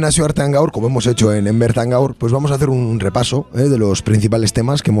nada, hoy en Nazioartean Gaur, como hemos hecho en Bertan Gaur, pues vamos a hacer un repaso de los principales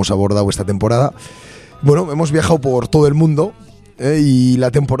temas que hemos abordado esta temporada. Bueno, hemos viajado por todo el mundo y la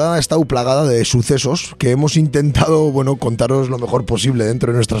temporada ha estado plagada de sucesos que hemos intentado, bueno, contaros lo mejor posible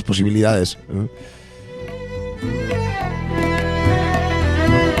dentro de nuestras posibilidades.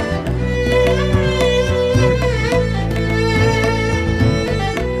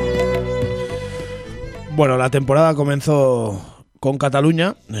 Bueno, la temporada comenzó con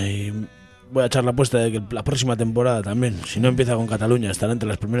Cataluña y voy a echar la apuesta de que la próxima temporada también, si no empieza con Cataluña, estará entre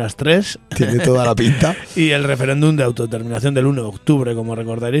las primeras 3. Tiene toda la pinta. Y el referéndum de autodeterminación del 1 de octubre, como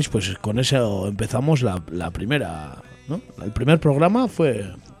recordaréis, pues con eso empezamos la primera, ¿no? El primer programa fue,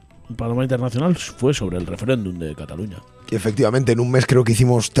 el programa internacional fue sobre el referéndum de Cataluña. Y efectivamente, en un mes creo que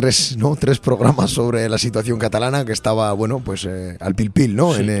hicimos 3 programas sobre la situación catalana, que estaba, bueno, pues al pil,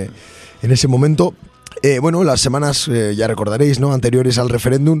 ¿no? Sí. En ese momento. Bueno, las semanas, ya recordaréis, ¿no?, anteriores al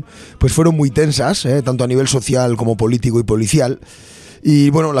referéndum, pues fueron muy tensas, tanto a nivel social como político y policial.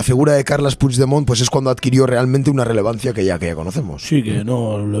 Y bueno, la figura de Carles Puigdemont pues es cuando adquirió realmente una relevancia que ya conocemos. Sí, que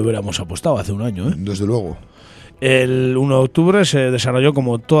no lo hubiéramos apostado hace un año, ¿eh? Desde luego. El 1 de octubre se desarrolló,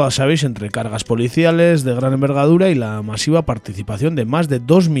 como todas sabéis, entre cargas policiales de gran envergadura y la masiva participación de más de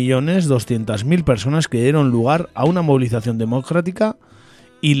 2.200.000 personas que dieron lugar a una movilización democrática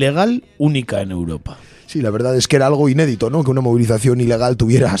ilegal única en Europa. Sí, la verdad es que era algo inédito, ¿no?, que una movilización ilegal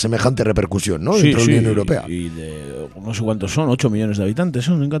tuviera semejante repercusión, ¿no?, dentro de la Unión Europea. Y de, no sé cuántos son, 8 millones de habitantes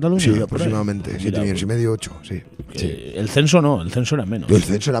son en Cataluña. Sí, aproximadamente, 7 millones y medio, 8, sí. El censo no, el censo era menos. El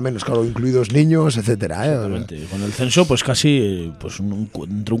censo era menos, claro, incluidos niños, etcétera. Exactamente. Con el censo, pues casi pues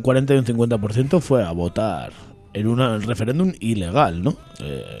entre un 40 y un 50% fue a votar en un referéndum ilegal, ¿no?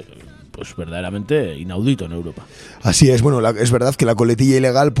 Pues verdaderamente inaudito en Europa. Así es, bueno, es verdad que la coletilla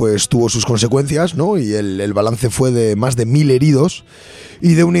ilegal pues tuvo sus consecuencias, ¿no? Y el balance fue de más de 1.000 heridos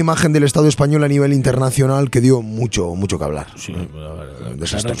y de una imagen del Estado español a nivel internacional que dio mucho que hablar. Sí,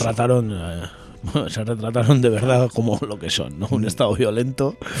 se retrataron de verdad como lo que son, ¿no? Un Estado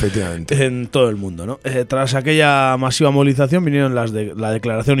violento. Efectivamente. En todo el mundo, ¿no? Tras aquella masiva movilización vinieron la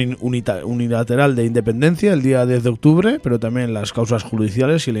declaración unilateral de independencia el día 10 de octubre, pero también las causas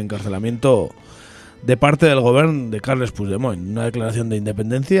judiciales y el encarcelamiento de parte del gobierno de Carles Puigdemont. Una declaración de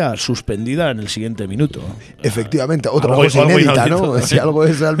independencia suspendida en el siguiente minuto. Efectivamente, otra cosa inédita, ¿no? Si algo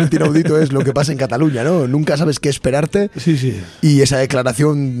es realmente inaudito es lo que pasa en Cataluña, ¿no? Nunca sabes qué esperarte. Sí. Y esa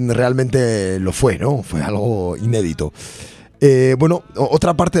declaración realmente lo fue, ¿no? Fue algo inédito. Bueno,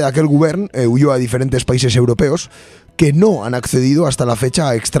 otra parte de aquel gobierno huyó a diferentes países europeos que no han accedido hasta la fecha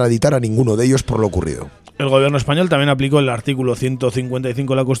a extraditar a ninguno de ellos por lo ocurrido. El gobierno español también aplicó el artículo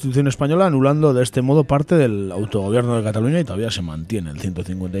 155 de la Constitución española, anulando de este modo parte del autogobierno de Cataluña, y todavía se mantiene el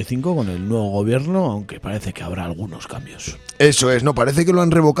 155 con el nuevo gobierno, aunque parece que habrá algunos cambios. Eso es, no parece que lo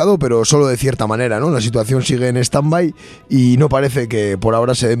han revocado, pero solo de cierta manera, ¿no? La situación sigue en stand-by y no parece que por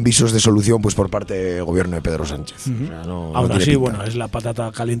ahora se den visos de solución pues por parte del gobierno de Pedro Sánchez. O sea, Ahora sí, bueno, es la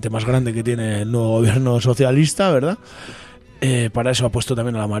patata caliente más grande que tiene el nuevo gobierno socialista, ¿verdad? Para eso ha puesto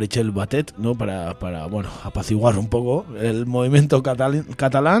también a la Meritxell Batet, ¿no? Para bueno, apaciguar un poco el movimiento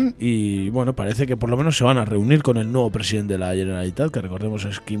catalán, y bueno, parece que por lo menos se van a reunir con el nuevo presidente de la Generalitat, que recordemos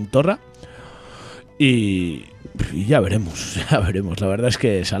es Quim Torra, y ya veremos. La verdad es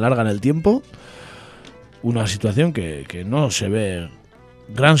que se alarga en el tiempo una situación que no se ve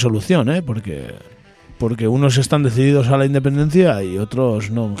gran solución, porque unos están decididos a la independencia y otros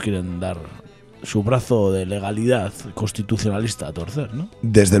no quieren dar su brazo de legalidad constitucionalista a torcer, ¿no?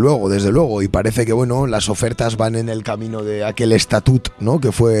 Desde luego, y parece que bueno, las ofertas van en el camino de aquel estatut, ¿no?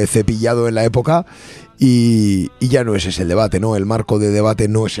 Que fue cepillado en la época, y ya no es ese el debate, ¿no? El marco de debate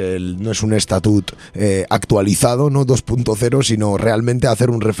no es un estatut actualizado, ¿no? 2.0, sino realmente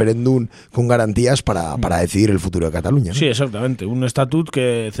hacer un referéndum con garantías para decidir el futuro de Cataluña, ¿no? Sí, exactamente, un estatut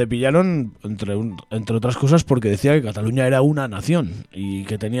que cepillaron entre otras cosas porque decía que Cataluña era una nación y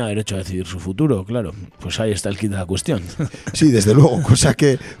que tenía derecho a decidir su futuro. Claro, pues ahí está el kit de la cuestión. Sí, desde luego, cosa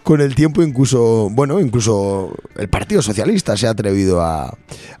que con el tiempo incluso el Partido Socialista se ha atrevido a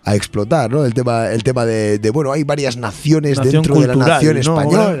explotar, ¿no? El tema de bueno, hay varias naciones dentro cultural, de la nación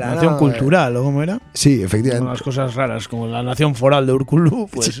española. Nación cultural, ¿o cómo era? Sí, efectivamente. Unas cosas raras, como la nación foral de Urkullu,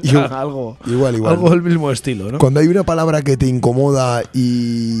 pues sí, algo del mismo estilo, ¿no? Cuando hay una palabra que te incomoda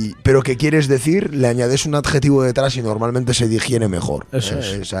pero que quieres decir, le añades un adjetivo detrás y normalmente se digiere mejor. Eso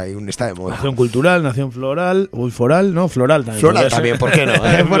es. Está de moda. Nación cultural, nación floral, foral, ¿no? Floral también. Floral también, ¿por qué no?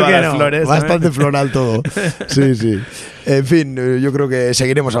 ¿Por qué no? Flores, bastante también. Floral todo. Sí. En fin, yo creo que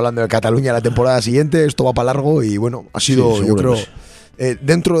seguiremos hablando de Cataluña la temporada siguiente. Esto va para largo y bueno, ha sido, sí, yo creo,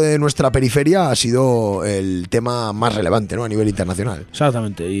 dentro de nuestra periferia ha sido el tema más relevante, ¿no? A nivel internacional.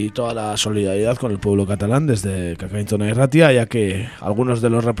 Exactamente, y toda la solidaridad con el pueblo catalán desde Kakaintzona y Ratia, ya que algunos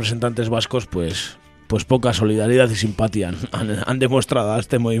de los representantes vascos pues poca solidaridad y simpatía han demostrado a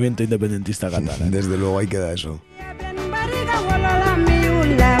este movimiento independentista catalán. Desde luego, ahí queda eso.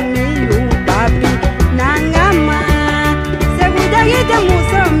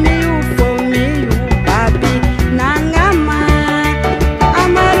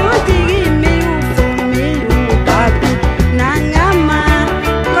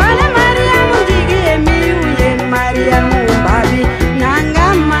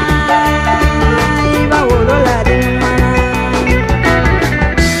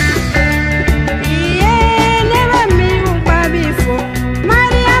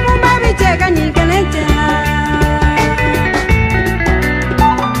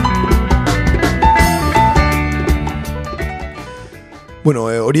 Bueno,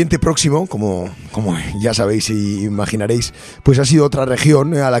 Oriente Próximo, como ya sabéis y imaginaréis, pues ha sido otra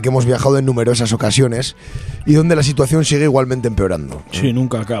región a la que hemos viajado en numerosas ocasiones y donde la situación sigue igualmente empeorando. Sí,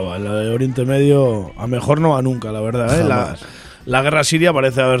 nunca acaba. La de Oriente Medio a mejor no va nunca, la verdad, ¿eh? La guerra siria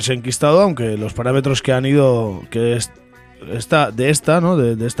parece haberse enquistado, aunque los parámetros que han ido, de esta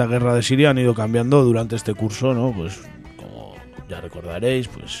guerra de Siria han ido cambiando durante este curso, ¿no? Pues como ya recordaréis,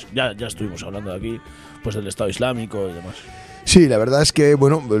 pues ya estuvimos hablando de aquí, pues del Estado Islámico y demás. Sí, la verdad es que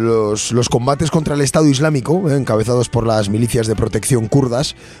bueno, los combates contra el Estado Islámico, encabezados por las milicias de protección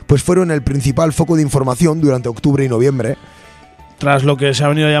kurdas, pues fueron el principal foco de información durante octubre y noviembre. Tras lo que se ha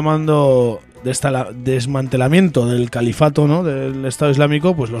venido llamando desmantelamiento del califato, ¿no?, del Estado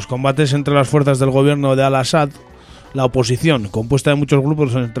Islámico, pues los combates entre las fuerzas del gobierno de Al-Assad, la oposición, compuesta de muchos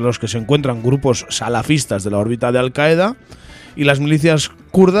grupos entre los que se encuentran grupos salafistas de la órbita de Al-Qaeda, y las milicias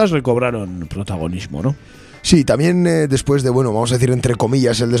kurdas recobraron protagonismo, ¿no? Sí, también después de, bueno, vamos a decir entre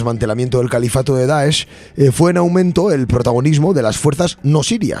comillas, el desmantelamiento del califato de Daesh, fue en aumento el protagonismo de las fuerzas no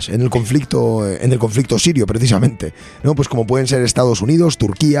sirias en el conflicto sirio, precisamente, ¿no? Pues como pueden ser Estados Unidos,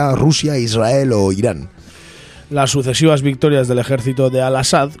 Turquía, Rusia, Israel o Irán. Las sucesivas victorias del ejército de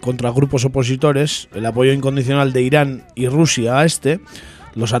Al-Assad contra grupos opositores, el apoyo incondicional de Irán y Rusia a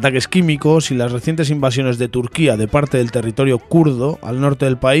los ataques químicos y las recientes invasiones de Turquía de parte del territorio kurdo al norte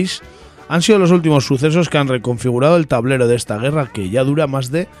del país han sido los últimos sucesos que han reconfigurado el tablero de esta guerra, que ya dura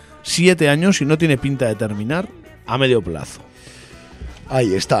más de 7 años y no tiene pinta de terminar a medio plazo.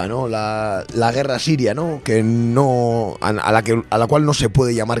 Ahí está, ¿no? La guerra siria, ¿no? Que no a la cual no se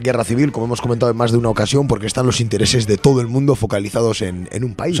puede llamar guerra civil, como hemos comentado en más de una ocasión, porque están los intereses de todo el mundo focalizados en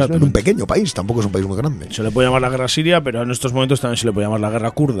un país, ¿no? En un pequeño país, tampoco es un país muy grande. Se le puede llamar la guerra siria, pero en estos momentos también se le puede llamar la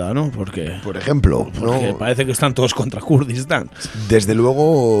guerra kurda, ¿no? Porque, por ejemplo, porque ¿no? Parece que están todos contra Kurdistán. Desde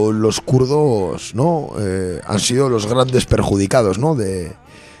luego, los kurdos, ¿no? Han sido los grandes perjudicados, ¿no? De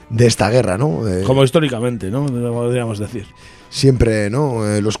esta guerra, ¿no? Como históricamente, ¿no? Podríamos decir. Siempre, ¿no?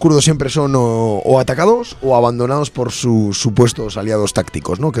 Los kurdos siempre son o atacados o abandonados por sus supuestos aliados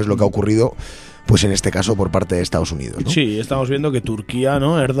tácticos, ¿no? Que es lo que ha ocurrido, pues en este caso, por parte de Estados Unidos, ¿no? Sí, estamos viendo que Turquía,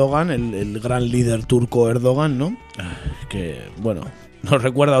 ¿no? Erdogan, el gran líder turco Erdogan, ¿no? Que, bueno, nos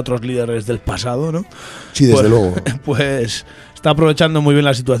recuerda a otros líderes del pasado, ¿no? Sí, desde luego. Pues está aprovechando muy bien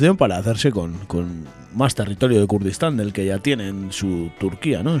la situación para hacerse con más territorio de Kurdistán del que ya tiene en su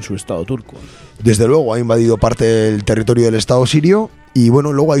Turquía, ¿no? En su estado turco. Desde luego, ha invadido parte del territorio del estado sirio y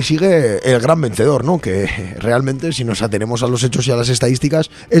bueno, luego ahí sigue el gran vencedor, ¿no? Que realmente, si nos atenemos a los hechos y a las estadísticas,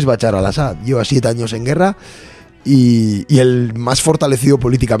 es Bashar al-Assad. Lleva 7 años en guerra y el más fortalecido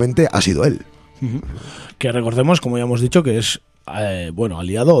políticamente ha sido él. Que recordemos, como ya hemos dicho, que es bueno,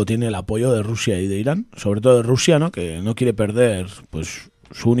 aliado o tiene el apoyo de Rusia y de Irán, sobre todo de Rusia, ¿no? Que no quiere perder, pues,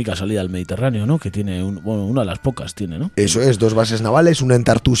 su única salida al Mediterráneo, ¿no? Que tiene una de las pocas tiene, ¿no? Eso es, 2 bases navales, una en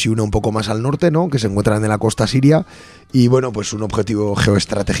Tartus y una un poco más al norte, ¿no? Que se encuentran en la costa siria y bueno, pues un objetivo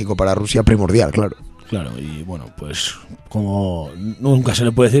geoestratégico para Rusia primordial, claro. Claro, y bueno, pues como nunca se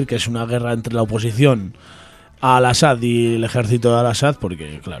le puede decir que es una guerra entre la oposición a al-Assad y el ejército de al-Assad,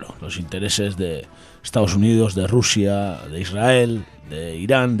 porque claro, los intereses de Estados Unidos, de Rusia, de Israel, de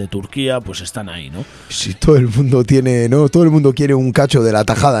Irán, de Turquía, pues están ahí, ¿no? Sí, todo el mundo tiene, ¿no? Todo el mundo quiere un cacho de la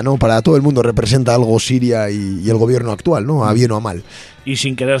tajada, ¿no? Para todo el mundo representa algo Siria y el gobierno actual, ¿no? A bien o a mal. Y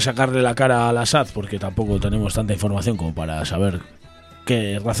sin querer sacarle la cara al Assad, porque tampoco tenemos tanta información como para saber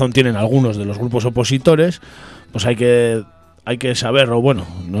qué razón tienen algunos de los grupos opositores, pues hay que saber, o bueno,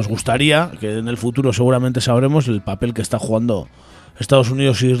 nos gustaría que en el futuro seguramente sabremos el papel que está jugando Estados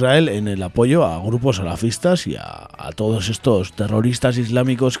Unidos e Israel en el apoyo a grupos salafistas y a todos estos terroristas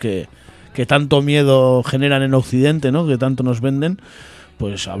islámicos que tanto miedo generan en Occidente, ¿no? Que tanto nos venden,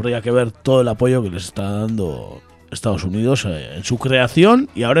 pues habría que ver todo el apoyo que les está dando Estados Unidos en su creación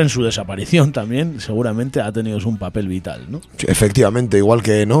y ahora en su desaparición también. Seguramente ha tenido un papel vital, ¿no? Efectivamente, igual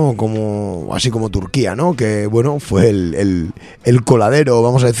que, ¿no? Así como Turquía, ¿no? Que bueno, fue el coladero,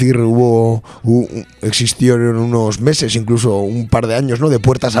 vamos a decir, existieron unos meses, incluso un par de años, ¿no? De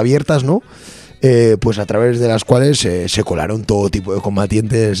puertas abiertas, ¿no? Pues a través de las cuales se colaron todo tipo de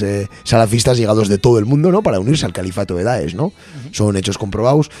combatientes salafistas llegados de todo el mundo, ¿no? Para unirse al califato de Daesh, ¿no? Son hechos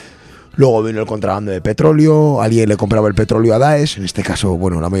comprobados. Luego vino el contrabando de petróleo, alguien le compraba el petróleo a Daesh, en este caso,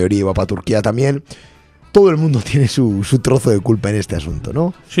 bueno, la mayoría iba para Turquía también. Todo el mundo tiene su trozo de culpa en este asunto,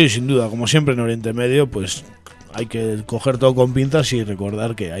 ¿no? Sí, sin duda, como siempre en Oriente Medio, pues hay que coger todo con pinzas y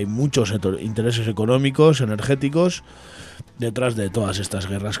recordar que hay muchos intereses económicos, energéticos, detrás de todas estas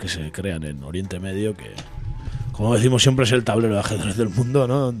guerras que se crean en Oriente Medio, que, como decimos siempre, es el tablero de ajedrez del mundo,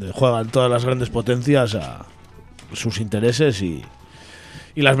 ¿no? Donde juegan todas las grandes potencias a sus intereses y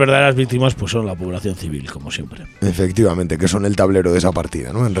las verdaderas víctimas pues son la población civil, como siempre. Efectivamente, que son el tablero de esa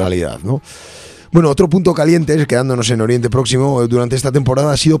partida, ¿no? En realidad, ¿no? Bueno, otro punto caliente, quedándonos en Oriente Próximo, durante esta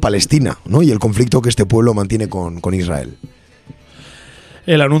temporada ha sido Palestina, ¿no? Y el conflicto que este pueblo mantiene con Israel.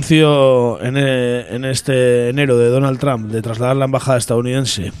 El anuncio en este enero de Donald Trump de trasladar la embajada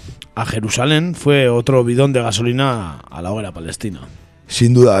estadounidense a Jerusalén fue otro bidón de gasolina a la hoguera palestina.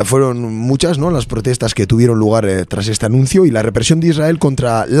 Sin duda, fueron muchas, ¿no? Las protestas que tuvieron lugar tras este anuncio, y la represión de Israel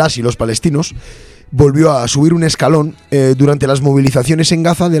contra las y los palestinos volvió a subir un escalón durante las movilizaciones en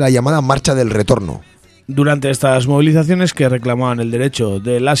Gaza de la llamada Marcha del Retorno. Durante estas movilizaciones que reclamaban el derecho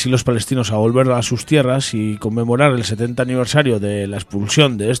de las y los palestinos a volver a sus tierras y conmemorar el 70 aniversario de la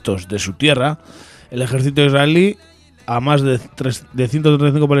expulsión de estos de su tierra, el ejército israelí a más de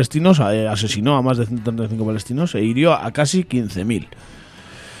 135 palestinos, asesinó a más de 135 palestinos e hirió a casi 15.000.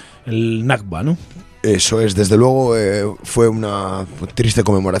 El Nakba, ¿no? Eso es, desde luego fue una triste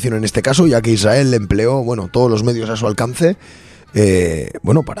conmemoración en este caso, ya que Israel empleó, bueno, todos los medios a su alcance,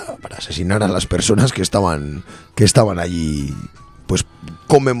 bueno, para asesinar a las personas que estaban allí, pues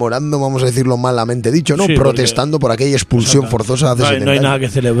conmemorando, vamos a decirlo malamente dicho, ¿no? Sí, protestando por aquella expulsión forzosa hace 70 años. No hay nada que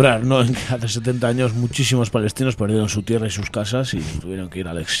celebrar, ¿no? Hace 70 años muchísimos palestinos perdieron su tierra y sus casas y tuvieron que ir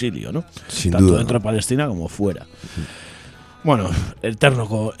al exilio, ¿no? Sin tanto duda, dentro de Palestina como fuera. Bueno,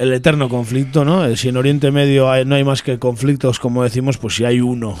 el eterno conflicto, ¿no? Si en Oriente Medio no hay más que conflictos, como decimos, pues si hay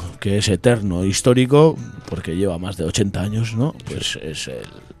uno que es eterno, histórico, porque lleva más de 80 años, ¿no? Pues es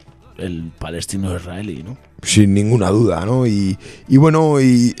el palestino-israelí, ¿no? Sin ninguna duda, ¿no? Y bueno,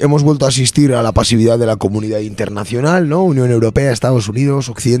 y hemos vuelto a asistir a la pasividad de la comunidad internacional, ¿no? Unión Europea, Estados Unidos,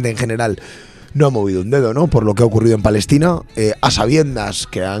 Occidente en general no ha movido un dedo, ¿no? Por lo que ha ocurrido en Palestina, a sabiendas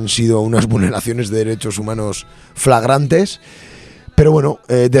que han sido unas vulneraciones de derechos humanos flagrantes. Pero bueno,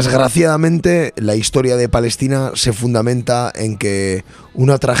 desgraciadamente la historia de Palestina se fundamenta en que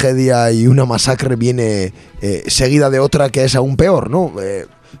una tragedia y una masacre viene seguida de otra que es aún peor, ¿no?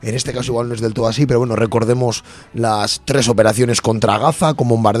 En este caso igual no es del todo así, pero bueno, recordemos las 3 operaciones contra Gaza con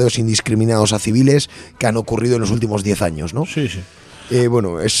bombardeos indiscriminados a civiles que han ocurrido en los últimos 10 años, ¿no? Sí, sí.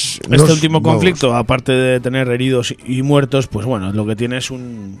 Bueno, este último conflicto, aparte de tener heridos y muertos, pues bueno, lo que tiene es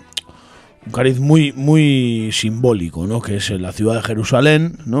un cariz muy, muy simbólico, ¿no? Que es la ciudad de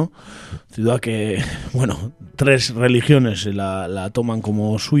Jerusalén, ¿no? Ciudad que, bueno, 3 religiones la toman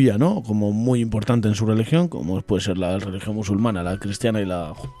como suya, ¿no? Como muy importante en su religión, como puede ser la religión musulmana, la cristiana y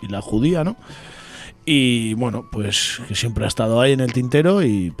la judía, ¿no? Y bueno, pues que siempre ha estado ahí en el tintero,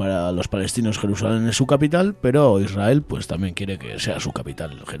 y para los palestinos Jerusalén es su capital, pero Israel pues también quiere que sea su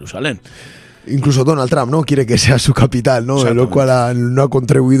capital Jerusalén. Incluso Donald Trump, ¿no? Quiere que sea su capital, ¿no? De lo cual no ha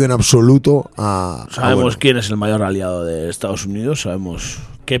contribuido en absoluto a... Sabemos quién es el mayor aliado de Estados Unidos, sabemos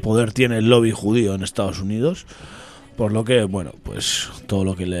qué poder tiene el lobby judío en Estados Unidos, por lo que, bueno, pues todo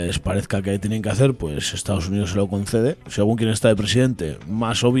lo que les parezca que tienen que hacer, pues Estados Unidos se lo concede, según quien está de presidente,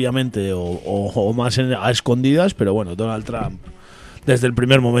 más obviamente o más a escondidas, pero bueno, Donald Trump desde el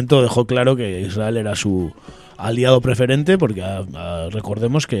primer momento dejó claro que Israel era su aliado preferente, porque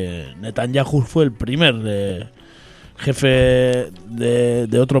recordemos que Netanyahu fue el primer jefe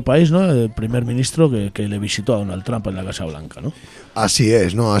de otro país, ¿no? El primer ministro que le visitó a Donald Trump en la Casa Blanca, ¿no? Así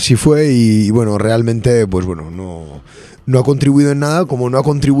es, ¿no? Así fue, y bueno, realmente, pues bueno, no ha contribuido en nada, como no ha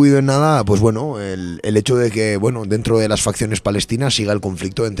contribuido en nada, pues bueno, el hecho de que, bueno, dentro de las facciones palestinas siga el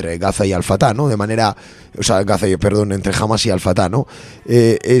conflicto entre Gaza y Al-Fatah, ¿no? De manera, o sea, entre Hamas y Al-Fatah, ¿no?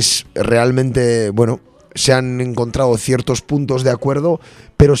 Es realmente, bueno, se han encontrado ciertos puntos de acuerdo,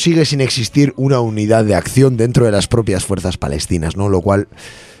 pero sigue sin existir una unidad de acción dentro de las propias fuerzas palestinas, ¿no? Lo cual,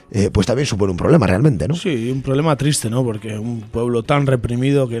 pues también supone un problema realmente, ¿no? Sí, un problema triste, ¿no? Porque un pueblo tan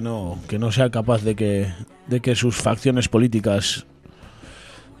reprimido que no sea capaz de que sus facciones políticas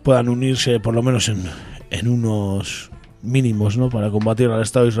puedan unirse por lo menos en unos mínimos, ¿no? Para combatir al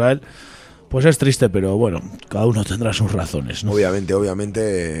Estado de Israel. Pues es triste, pero bueno, cada uno tendrá sus razones, ¿no?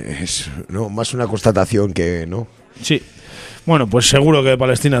 Obviamente es, ¿no?, más una constatación que, ¿no? Sí. Bueno, pues seguro que de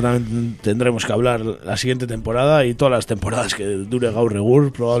Palestina también tendremos que hablar la siguiente temporada y todas las temporadas que dure Gaur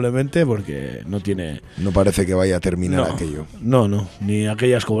Regur, probablemente, porque no parece que vaya a terminar aquello. No, ni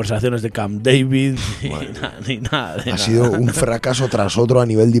aquellas conversaciones de Camp David, ni nada. Ha sido un fracaso tras otro a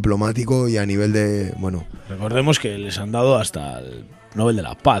nivel diplomático y a nivel de, bueno... Recordemos que les han dado hasta el Nobel de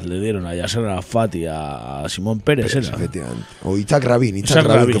la Paz, le dieron a Yasser Arafat y a Simón Pérez, efectivamente. O Itzhak Rabin,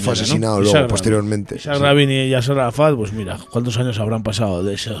 que fue asesinado, ¿no? Luego, posteriormente. Itzhak Rabin y Yasser Arafat, pues mira, ¿cuántos años habrán pasado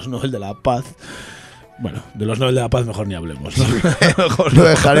de esos Nobel de la Paz? Bueno, de los Nobel de la Paz mejor ni hablemos, ¿no? Lo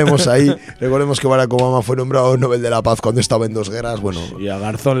dejaremos ahí. Recordemos que Barack Obama fue nombrado Nobel de la Paz cuando estaba en 2 guerras. Bueno, y a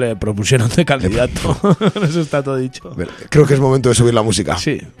Garzón le propusieron de candidato. Eso está todo dicho. Creo que es momento de subir la música.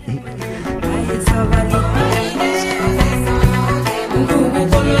 Sí.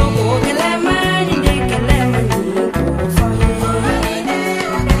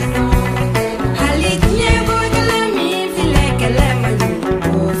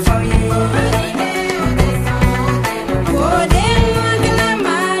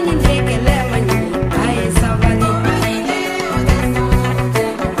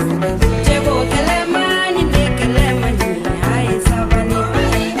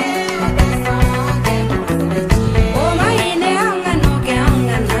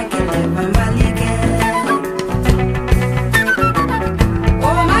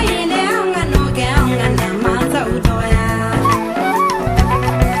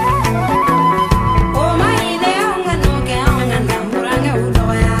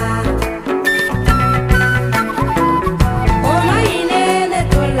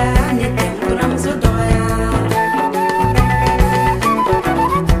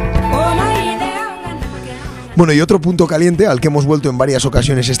 Bueno, y otro punto caliente al que hemos vuelto en varias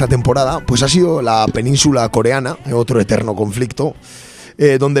ocasiones esta temporada, pues ha sido la península coreana, otro eterno conflicto,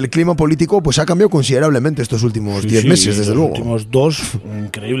 donde el clima político pues ha cambiado considerablemente estos últimos 10 meses, desde luego. Los últimos 2,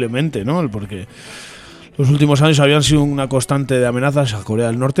 increíblemente, ¿no? Porque los últimos años habían sido una constante de amenazas a Corea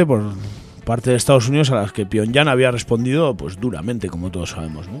del Norte por parte de Estados Unidos, a las que Pyongyang había respondido pues duramente, como todos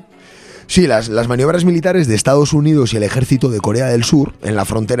sabemos, ¿no? Sí, las maniobras militares de Estados Unidos y el ejército de Corea del Sur, en la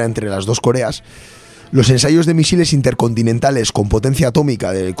frontera entre las dos Coreas, Los ensayos de misiles intercontinentales con potencia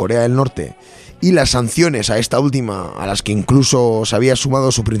atómica de Corea del Norte y las sanciones a esta última, a las que incluso se había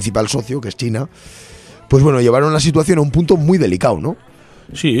sumado su principal socio, que es China, pues bueno, llevaron la situación a un punto muy delicado, ¿no?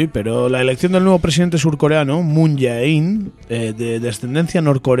 Sí, pero la elección del nuevo presidente surcoreano, Moon Jae-in, de descendencia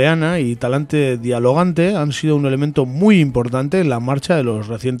norcoreana y talante dialogante, han sido un elemento muy importante en la marcha de los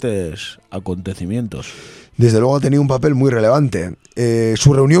recientes acontecimientos. Desde luego ha tenido un papel muy relevante.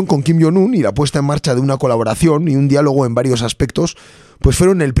 Su reunión con Kim Jong-un y la puesta en marcha de una colaboración y un diálogo en varios aspectos, pues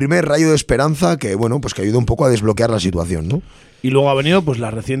fueron el primer rayo de esperanza que, bueno, pues que ayudó un poco a desbloquear la situación, ¿no? Y luego ha venido pues la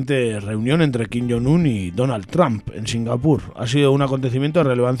reciente reunión entre Kim Jong-un y Donald Trump en Singapur. Ha sido un acontecimiento de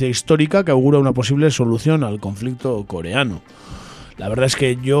relevancia histórica que augura una posible solución al conflicto coreano. La verdad es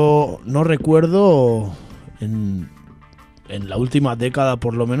que yo no recuerdo en la última década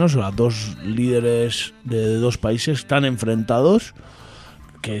por lo menos a dos líderes de dos países tan enfrentados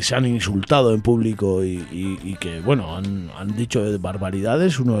que se han insultado en público y que, bueno, han dicho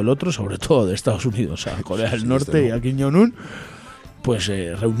barbaridades uno del otro, sobre todo de Estados Unidos a Corea del Norte y a Kim Jong-un, pues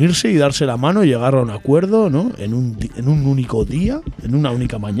reunirse y darse la mano y llegar a un acuerdo, ¿no? En un único día, en una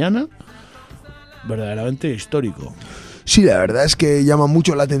única mañana, verdaderamente histórico. Sí, la verdad es que llama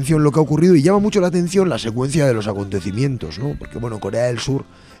mucho la atención lo que ha ocurrido y llama mucho la atención la secuencia de los acontecimientos, ¿no? Porque, bueno, en Corea del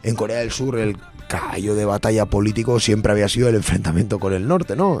Sur el caballo de batalla político siempre había sido el enfrentamiento con el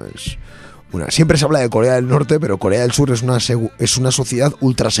norte, ¿no? Siempre se habla de Corea del Norte, pero Corea del Sur es una sociedad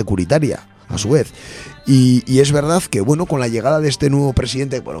ultrasecuritaria, a su vez. Y es verdad que, bueno, con la llegada de este nuevo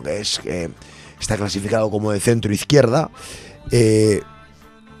presidente, bueno, que está clasificado como de centro-izquierda,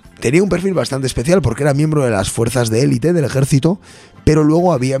 tenía un perfil bastante especial porque era miembro de las fuerzas de élite del ejército, pero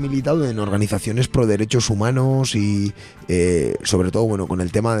luego había militado en organizaciones pro derechos humanos y sobre todo, bueno, con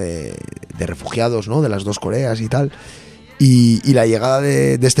el tema de refugiados, ¿no? De las dos Coreas y tal. Y la llegada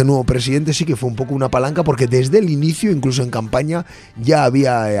de este nuevo presidente sí que fue un poco una palanca porque desde el inicio, incluso en campaña, ya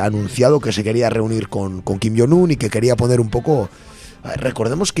había anunciado que se quería reunir con Kim Jong-un y que quería poner un poco...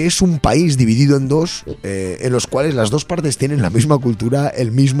 Recordemos que es un país dividido en dos, en los cuales las dos partes tienen la misma cultura,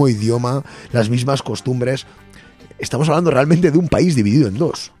 el mismo idioma, las mismas costumbres. Estamos hablando realmente de un país dividido en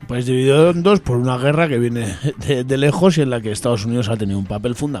dos. Un país dividido en dos por una guerra que viene de lejos y en la que Estados Unidos ha tenido un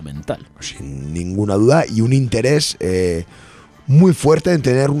papel fundamental. Sin ninguna duda, y un interés muy fuerte en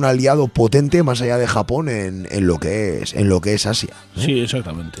tener un aliado potente más allá de Japón en lo que es Asia, ¿no? Sí,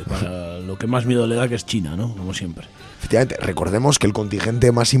 exactamente. Para lo que más miedo le da, que es China, ¿no? Como siempre. Efectivamente, recordemos que el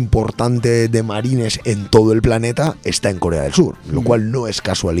contingente más importante de marines en todo el planeta está en Corea del Sur, lo cual no es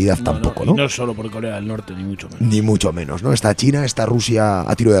casualidad tampoco, ¿no? Y no solo por Corea del Norte, ni mucho menos. Ni mucho menos, ¿no? Está China, está Rusia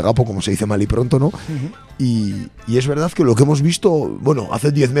a tiro de gapo, como se dice mal y pronto, ¿no? Y es verdad que lo que hemos visto, bueno,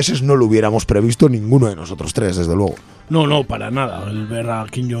 hace 10 meses no lo hubiéramos previsto ninguno de nosotros tres, desde luego. No, para nada. El ver a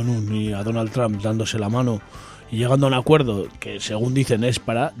Kim Jong-un y a Donald Trump dándose la mano y llegando a un acuerdo que, según dicen, es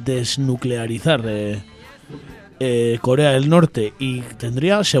para desnuclearizar Corea del Norte y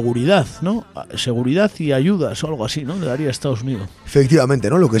tendría seguridad, ¿no? Seguridad y ayudas o algo así, ¿no? Le daría a Estados Unidos.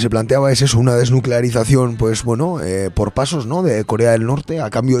 Efectivamente, ¿no? Lo que se planteaba es eso, una desnuclearización, pues bueno, por pasos, ¿no? De Corea del Norte, a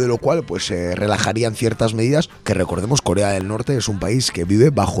cambio de lo cual, pues se relajarían ciertas medidas, que recordemos, Corea del Norte es un país que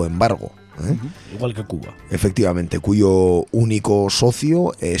vive bajo embargo, ¿eh? Igual que Cuba. Efectivamente, cuyo único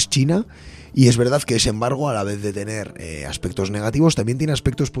socio es China. Y es verdad que ese embargo, a la vez de tener aspectos negativos, también tiene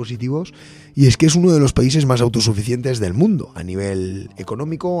aspectos positivos, y es que es uno de los países más autosuficientes del mundo, a nivel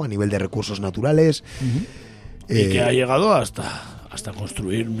económico, a nivel de recursos naturales. Y que ha llegado hasta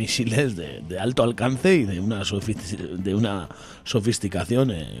construir misiles de alto alcance y de una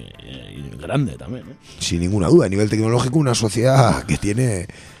sofisticación grande también, ¿eh? Sin ninguna duda, a nivel tecnológico, una sociedad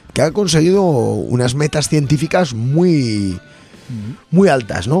que ha conseguido unas metas científicas muy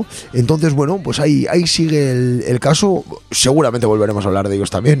altas, ¿no? Entonces, bueno, pues ahí sigue el caso. Seguramente volveremos a hablar de ellos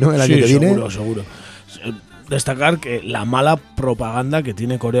también, ¿no? El año que viene. Seguro. Destacar que la mala propaganda que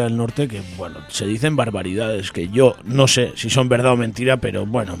tiene Corea del Norte, que, bueno, se dicen barbaridades, que yo no sé si son verdad o mentira, pero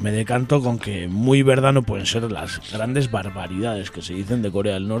bueno, me decanto con que muy verdad no pueden ser las grandes barbaridades que se dicen de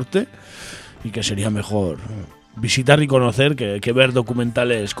Corea del Norte, y que sería mejor visitar y conocer que ver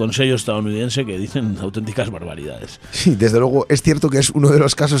documentales con sello estadounidense que dicen auténticas barbaridades. Sí, desde luego, es cierto que es uno de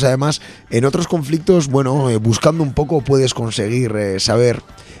los casos, además, en otros conflictos, bueno, buscando un poco puedes conseguir saber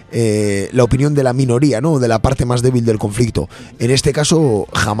la opinión de la minoría, ¿no? De la parte más débil del conflicto. En este caso,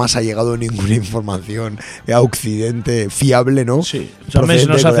 jamás ha llegado ninguna información a Occidente fiable, ¿no? Sí, o sea,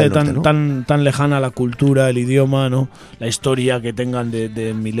 nos hace tan lejana la cultura, el idioma, ¿no? La historia que tengan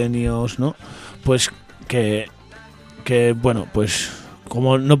de milenios, ¿no? Pues que bueno, pues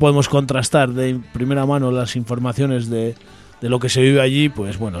como no podemos contrastar de primera mano las informaciones de lo que se vive allí,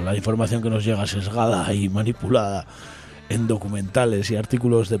 pues bueno, la información que nos llega sesgada y manipulada en documentales y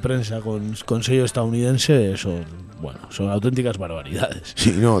artículos de prensa con sello estadounidense son auténticas barbaridades.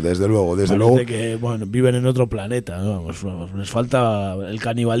 Sí, no, desde luego. Parece que viven en otro planeta, ¿no? Les falta el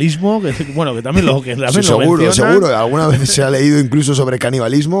canibalismo, que también lo seguro, alguna vez se ha leído incluso sobre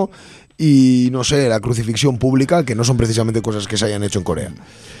canibalismo y no sé, la crucifixión pública, que no son precisamente cosas que se hayan hecho en Corea.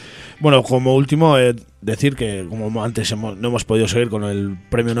 Bueno, como último, decir que como antes no hemos podido seguir con el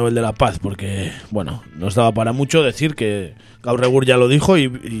Premio Nobel de la Paz porque, nos daba para mucho, decir que Egurra ya lo dijo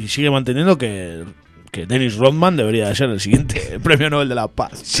y sigue manteniendo que Dennis Rodman debería de ser el siguiente Premio Nobel de la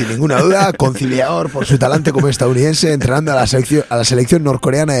Paz. Sin ninguna duda, conciliador por su talante como estadounidense, entrenando a la selección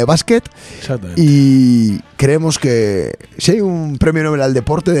norcoreana de básquet. Exactamente. Y creemos que si hay un Premio Nobel al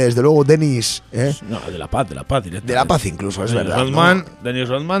deporte, desde luego Dennis... No, de la Paz directamente. De la Paz incluso, es verdad. Dennis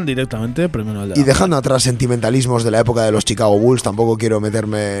Rodman directamente Premio Nobel de la Paz. Y dejando atrás sentimentalismos de la época de los Chicago Bulls, tampoco quiero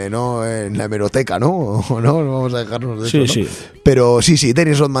meterme en la hemeroteca, ¿no? No vamos a dejarnos de eso, ¿no? Sí. Pero sí,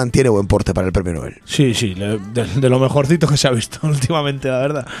 Dennis Rodman tiene buen porte para el Premio Nobel. Sí, de lo mejorcito que se ha visto últimamente, la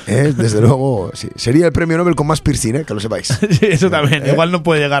verdad. Desde luego, sí. Sería el Premio Nobel con más piercing, que lo sepáis. Sí, eso también. Igual no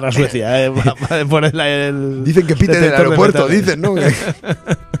puede llegar a Suecia, para ponerle Dicen que pite del aeropuerto, dicen, ¿no?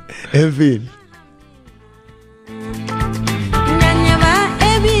 En fin.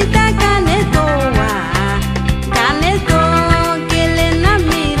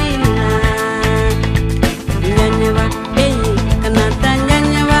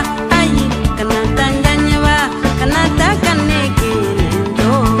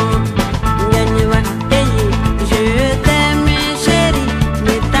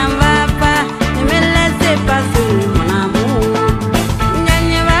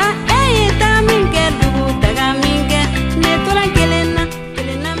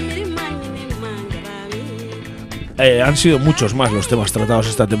 Han sido muchos más los temas tratados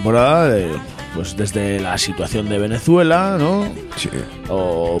esta temporada, pues desde la situación de Venezuela, ¿no? Sí.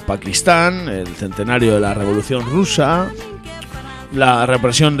 O Pakistán, el centenario de la Revolución Rusa, la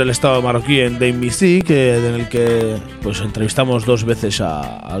represión del Estado marroquí en Denboraldiko, en el que pues entrevistamos 2 veces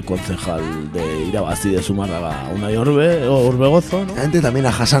al concejal de Irabazí de Zumárraga, Unai Orbegozo, ¿no? También a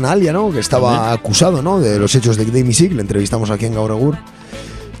Hassan Alia, ¿no? Que estaba acusado, ¿no? De los hechos de Denboraldiko, le entrevistamos aquí en Gaur.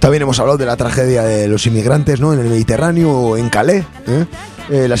 También hemos hablado de la tragedia de los inmigrantes, ¿no? En el Mediterráneo o en Calais,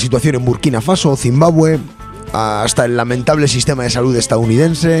 la situación en Burkina Faso, Zimbabue, hasta el lamentable sistema de salud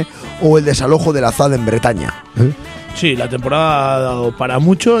estadounidense o el desalojo de la ZAD en Bretaña. Sí, la temporada ha dado para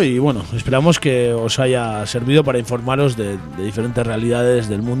mucho y esperamos que os haya servido para informaros de diferentes realidades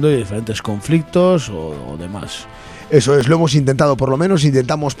del mundo y de diferentes conflictos o demás. Eso es, lo hemos intentado, por lo menos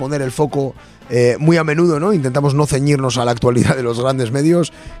intentamos poner el foco muy a menudo, ¿no? Intentamos no ceñirnos a la actualidad de los grandes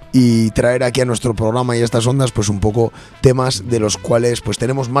medios y traer aquí a nuestro programa y a estas ondas pues un poco temas de los cuales pues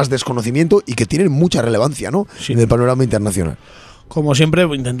tenemos más desconocimiento y que tienen mucha relevancia, ¿no? Sí. En el panorama internacional. Como siempre,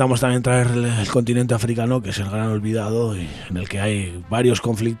 intentamos también traer el continente africano, que es el gran olvidado y en el que hay varios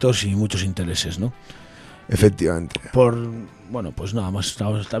conflictos y muchos intereses, ¿no? Efectivamente. Pues nada más.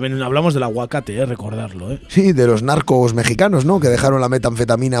 También hablamos del aguacate, recordarlo, Sí, de los narcos mexicanos, ¿no? Que dejaron la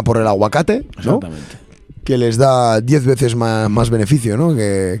metanfetamina por el aguacate, ¿no? Exactamente. Que les da 10 veces más beneficio, ¿no?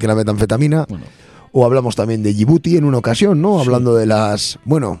 Que la metanfetamina. O hablamos también de Djibouti en una ocasión, ¿no? Sí. Hablando de las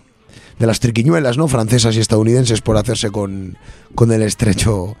triquiñuelas, ¿no? Francesas y estadounidenses por hacerse con el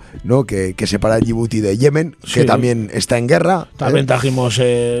estrecho, ¿no? Que separa Djibouti de Yemen, sí. Que también está en guerra. También trajimos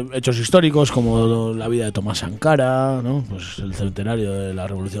hechos históricos como la vida de Tomás Sankara, ¿no? Pues el centenario de la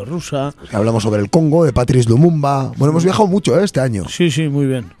Revolución Rusa. Hablamos sobre el Congo, de Patrice Lumumba. Bueno, hemos viajado mucho este año. Sí, muy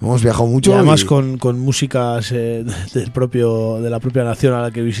bien. Hemos viajado mucho. Y además con músicas de la propia nación a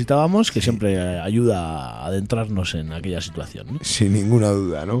la que visitábamos, que siempre ayuda a adentrarnos en aquella situación, ¿no? Sin ninguna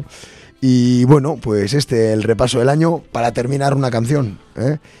duda, ¿no? Y bueno, pues el repaso del año para terminar una canción.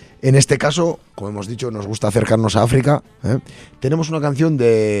 En este caso, como hemos dicho, nos gusta acercarnos a África. Tenemos una canción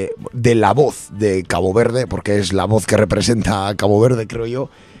de la voz de Cabo Verde, porque es la voz que representa a Cabo Verde, creo yo.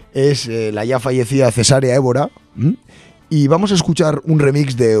 Es la ya fallecida Cesárea Évora. Y vamos a escuchar un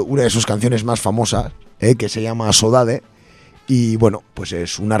remix de una de sus canciones más famosas, que se llama Sodade. Y bueno, pues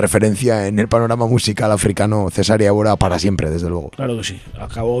es una referencia en el panorama musical africano, Cesárea Évora para siempre, desde luego. Claro que sí, a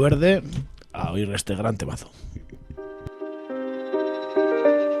Cabo Verde, a oír este gran temazo.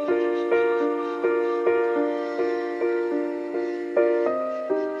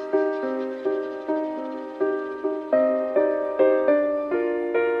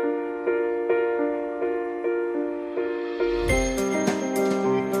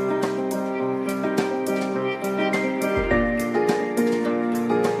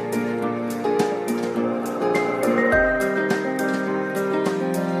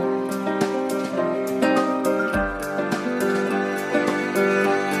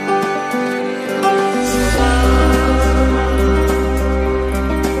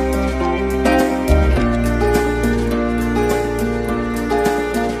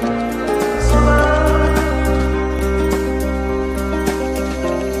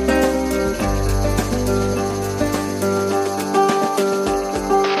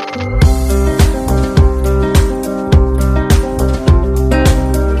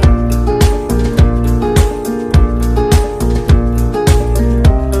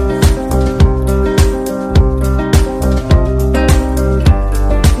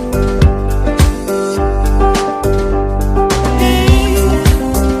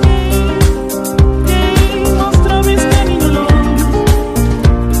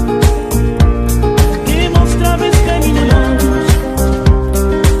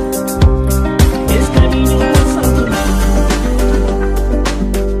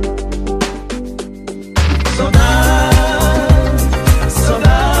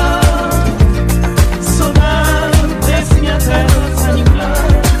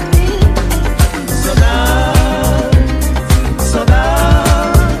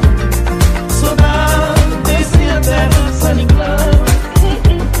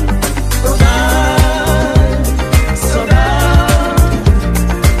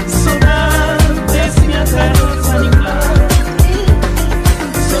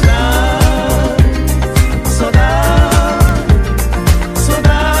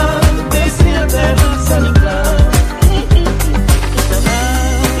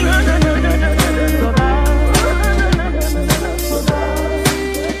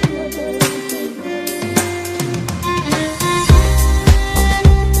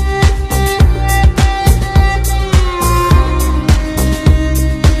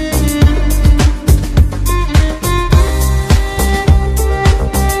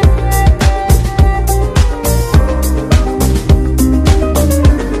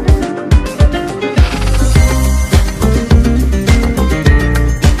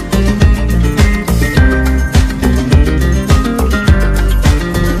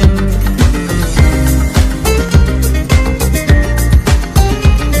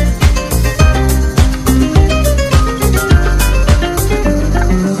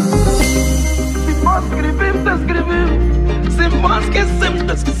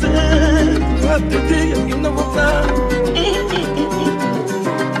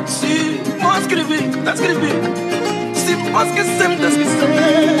 tá escrever. Se posso que sempre tá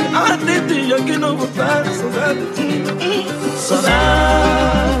esquecer. A dia que não voltar, saudade.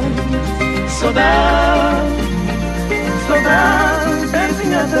 Saudade, saudade, saudade.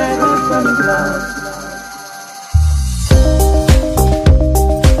 Pertinho até gosta de lembrar.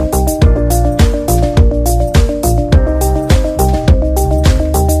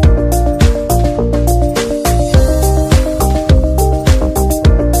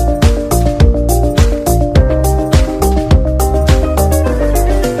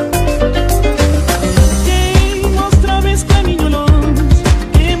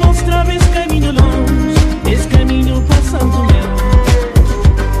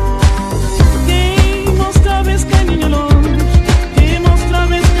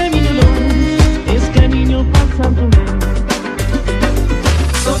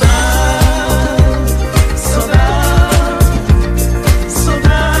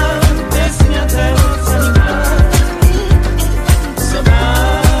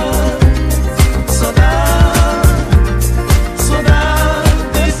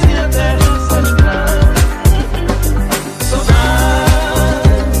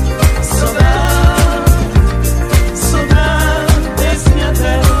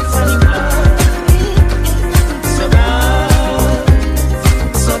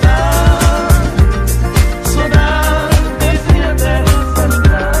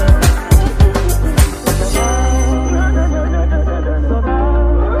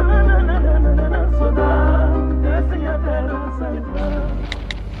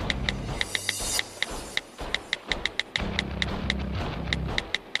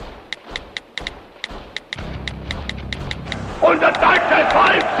 Und das deutsche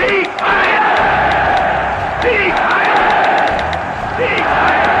Volk siegt heil! Sieg heil! Sieg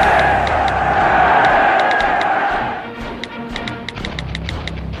heil!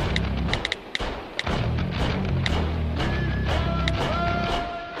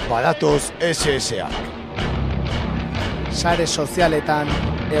 Badatoz SSak. Sare sozialetan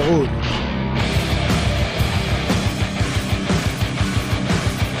egur.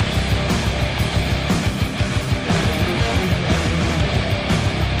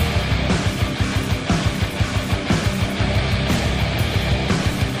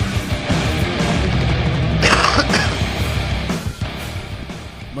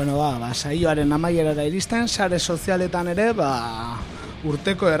 Bueno, saioaren amaierara iristen, sare sozialetan ere,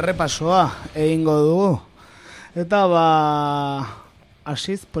 urteko errepasoa egingo dugu. Eta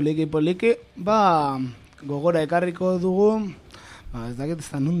hasiz poliki, gogora ekarriko dugu, ez dakit ez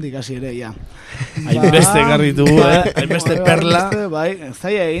da nundik hasi ere, ja. Hainbeste ekarri dugu, hainbeste perla.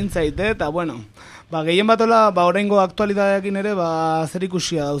 Zaila egin zaite, eta bueno, gehien batola, oraingo aktualitateekin ere, zer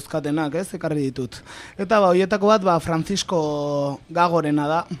ikusia dauzkatenak, ekarri ditut. Eta horietako bat, Francisco Gagorena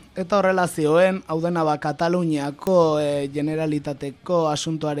da, eta horrela zioen, hau dena Kataluniako generalitateko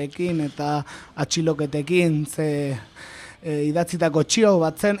asuntoarekin, eta atxiloketekin, idatzitako txio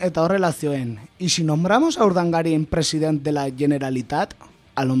batzen, eta horrela zioen. Y si nombramos a Urdangarin presidente de la Generalitat,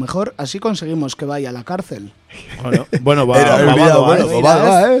 a lo mejor así conseguimos que vaya a la cárcel. Bueno,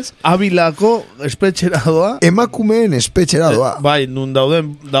 Abilako espetxeradoa. Emakumeen espetxeradoa. Bai, nun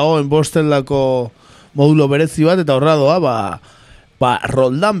dagoen bostelako modulo berezi bat, eta horra doa,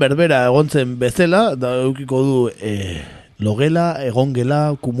 Roldan berbera egontzen bezala, da eukiko du logela,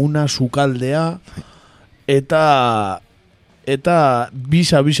 egongela, kumuna, sukaldea, eta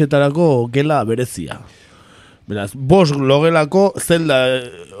bisetarako gela berezia. Beraz, bost logelako zelda,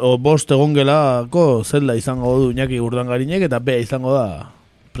 bost egongelako zelda izango du Iñaki Urdangarinek, eta bea izango da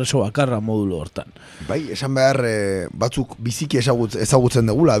preso bakarra modulo hortan. Bai, esan behar batzuk biziki ezagutzen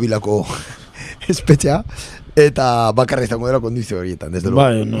degula Abilako espetxea, eta bakarra izango dela kondizio horietan, desde luego.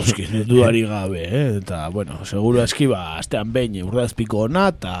 Bai, noski, dudari gabe, eta, bueno, seguro eski astean behin urrazpiko ona,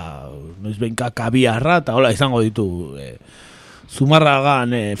 eta noiz behin kakabiarra, eta hola izango ditu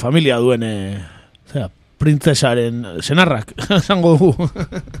Zumarragan familia duen, printzesaren senarrak, esango dugu.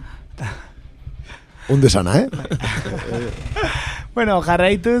 Onde sana, Bueno,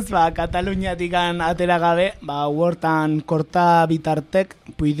 jarraituz, Kataluniatik atera gabe, huertan korta bitartek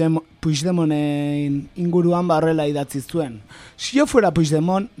Puigdemonen inguruan horrela idatzi zuen. Si yo fuera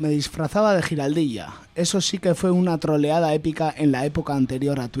Puigdemont, me disfrazaba de Giraldilla. Eso sí que fue una troleada épica en la época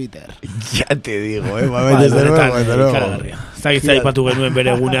anterior a Twitter. Ya te digo, desde luego. Zagitza ipatu genuen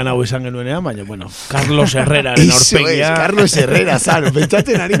bere gunean hau esan genuenean, baina, bueno, Carlos Herreraren aurpegia. Carlos Herrera zan,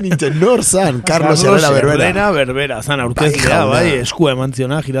 pentsatzen ari nintzen nor zan, Carlos Herrera berbera zan aurkezlea, bai, eskua eman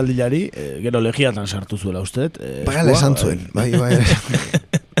ziona Giraldillari, gero legiatan sartu zuela usted. Pagala esan zuen, bai.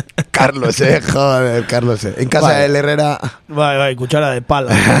 Carlos, joder, Carlos. En casa del Herrera. Bai, cuchara de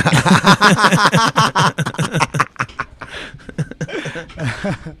pala.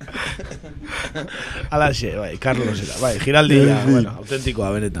 Alaxe, bai, Carlosera, bai, Giraldia, bueno,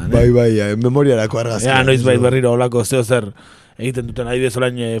 autentikoa benetan. Bai, memoriarako argazkia. Ja, noiz bai berriro olako zeo zer egiten duten adibidez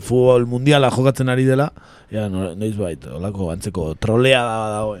orain futbol mundiala jokatzen ari dela, ja, noiz bai, olako antzeko trolea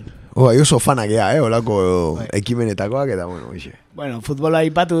dagoen. Bai, oso fanak ea, olako ekimenetakoak eta bueno, hoxe. Bueno, futbola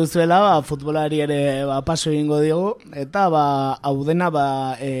ipatu duzuela, futbolari ere paso egingo digu, eta hau dena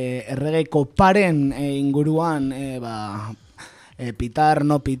errege koparen inguruan pitar,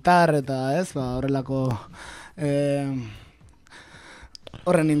 no pitar, eta ez, horrelako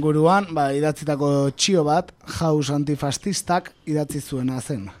horren inguruan, idatzitako txio bat, Jaus antifascistak idatzi zuena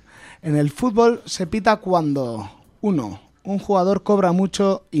zen. En el fútbol se pita cuando 1. Un jugador cobra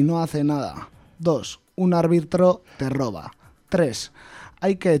mucho y no hace nada. 2. Un árbitro te roba. 3.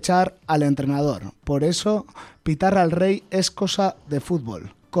 Hay que echar al entrenador. Por eso, pitar al rey es cosa de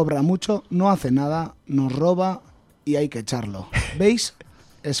fútbol. Cobra mucho, no hace nada, nos roba y hay que echarlo. ¿Veis?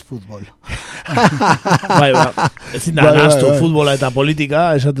 Es fútbol. Bai, ezin da nahastu futbola eta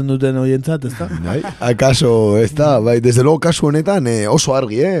politika esaten duten horientzat, ezta? Bai, akaso, ezta, bai, desde luego kasu honetan oso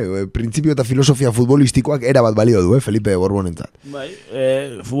argi, printzipio eta filosofia futbolistikoak erabat balio du, Felipe Borbonentzat. Bai,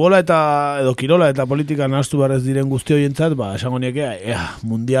 futbola edo kirola eta politika nahastu barrez diren guzti horientzat, esango nieke,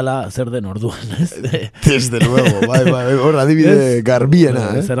 mundiala zer den orduan, ez? Desde luego, bai, hor adibide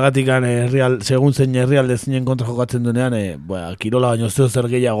garbiena, Zergatikan segun zein herrialde zinen kontra jokatzen duenean, kirola baino zeo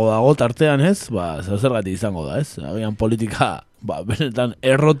zer gehiago dago tartean, ez? Zergatik izango da, ez? Agian politika, benetan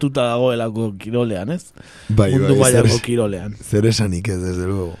errotuta dagoelako kirolean, ez? Mundu mailako kirolean. Zer esanik ez, desde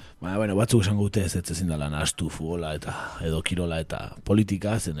luego. Bueno, batzuk esango dute ez ezin dela nahastu futbola edo kirola eta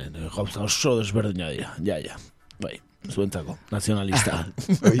politika, zenen gauza oso desberdina dira, ja. Bai, zuentzako, nazionalista.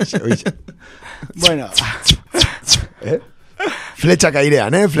 Oixe. Bueno. Fletxak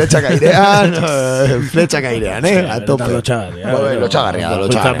airean, a tope. Lotxagarria.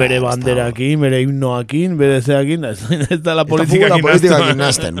 Eta bere banderakin, bere himnoakin, bere zeakin, ez da la politikakin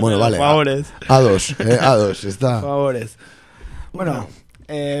nazten. Bueno, vale. Favorez. A2, ez da. Favorez. Bueno,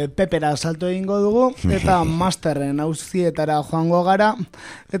 pepera salto egingo dugu, eta masterren auzietara joango gara,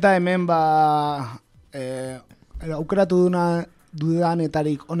 eta hemen aukeratu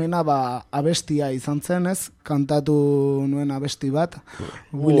dudanetarik onena abestia izan zen, ez? Kantatu nuen abesti bat.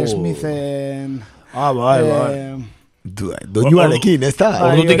 Will Smithen... Bai. Doinuarekin, ez da?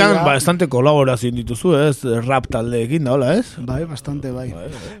 Ordutikan bastante kolaborazioen dituzu, ez? Rap taldeekin da, hola, ez? Bai, bastante, bai.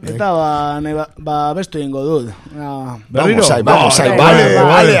 Eta abestu egingo dut. Vamos ahí,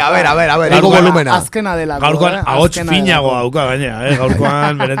 vale, a ver, igo volumena. Azkena delako. Gaurkoan ahots finago dauka gainera,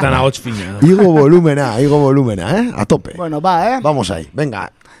 Gaurkoan benetan ahots fina. Igo volumena, a tope. Bueno, Vamos ahí,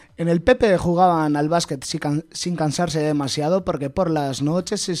 venga. En el Pepe jugaban al básquet sin cansarse demasiado porque por las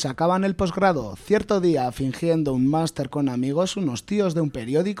noches se sacaban el posgrado. Cierto día, fingiendo un máster con amigos, unos tíos de un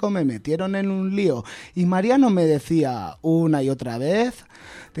periódico me metieron en un lío y Mariano me decía una y otra vez: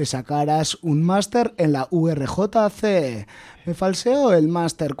 te sacarás un máster en la URJC. Me falseó el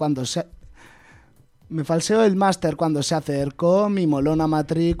máster cuando se acercó, mi molona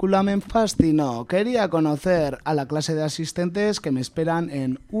matrícula me fascinó. Quería conocer a la clase de asistentes que me esperan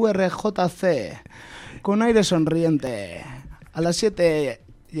en URJC. Con aire sonriente. A las 7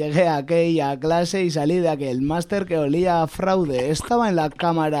 llegué a aquella clase y salí de aquel máster que olía a fraude. Estaba en la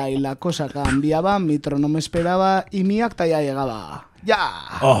cámara y la cosa cambiaba, mi trono me esperaba y mi acta ya llegaba. ¡Ya!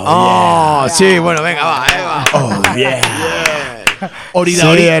 Sí, bueno, venga, va. Oh, yeah.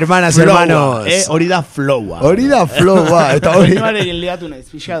 Sí, hermanas, hermanos. Hori da flowa. Eta hori. Liatu naiz,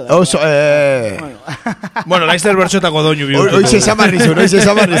 pixada. Bueno, laizter bertxotako doinu bihurtu. Hoize samarrizu.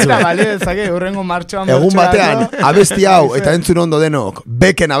 Eta bali dezake, urrengo martxoan bertxoa. Egun batean, abesti hau, eta entzun ondo denok,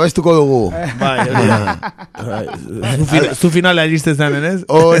 beken abestuko dugu. Bai. Zu finalea iriste zanen, ez?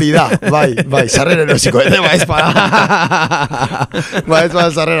 Hori da, bai, sarrera erosiko, ez ba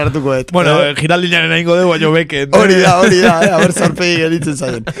sarrera hartuko, Bueno, giraldinaren egingo dugu, baino beken. Hori da, a ber zarpegi geritzen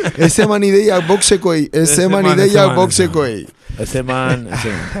zaien. Ez eman ideiak boxekoei. Ez eman.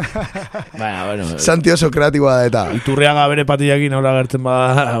 Bueno. Santi oso kreatiboa da eta. Iturriaga bere patiakin aurra gertzen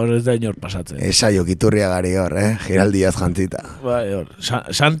bada, hor ez da inor pasatzen. Esaiok Iturriagari hor, Giraldiaz jantzita. Bai, hor.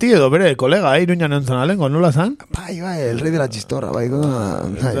 Santi edo bere kolega, Iruñan entzan alengo, nola zan? Bai, el rey de la chistorra, bai.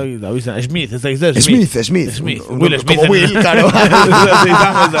 Smith, ez da izan? Smith. Will Smith. Como Will, claro.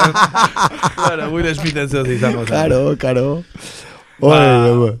 Will Smith entzioz izango. Claro.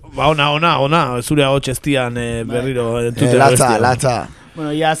 Ona, zure hau txestian berriro entute. Latza.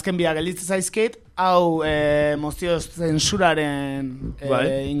 Bueno, ya azken biak gelitze zaizkeit, hau mozio zensuraren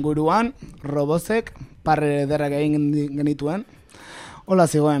inguruan, Robozek, parre ederrak egin genituen. Hola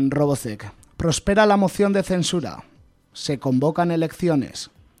zigoen, Robozek. Prospera la moción de censura. Se convocan elecciones.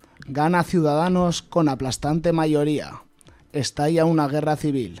 Gana Ciudadanos con aplastante mayoría. Estalla una guerra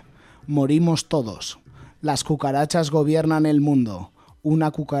civil. Morimos todos. Las cucarachas gobiernan el mundo.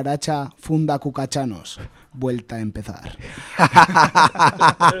 Una cucaracha funda cucachanos. Vuelta a empezar.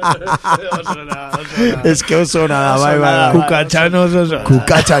 Es que oso nada, bai. Cucachanos oso.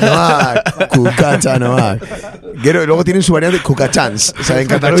 Cucachanoak. Gero, luego tienen su variante cucachans. O sea, en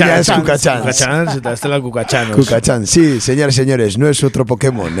Cataluña es cucachans. Cucachans eta ez dela cucachanos. Cucachans, sí, señores, no es otro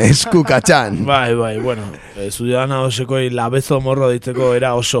Pokémon, es cucachan. Bai, bueno, Ciudadana oseko labezo morro ditzeko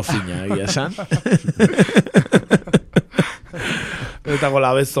era oso fina, egia esan. Etako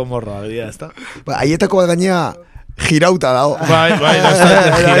labezo morroa, egia, ez da? Aietako bat gainea girauta dago. Bai,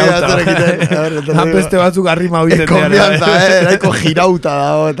 girauta. Peste batzuk arrima oiten dira. Confianza, eraiko girauta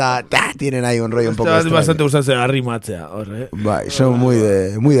dago, eta tienen ahí un rollo un poco extraño. Bastante gustatzen arrimatzea, horre. Bai, son muy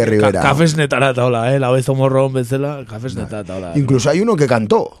de Rivera. Kafesnetara eta hola, labezo morro hon bezala, kafesnetara eta hola. Incluso hay uno que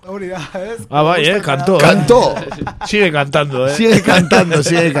cantó. Bai, cantó. Cantó. Sigue cantando, Sigue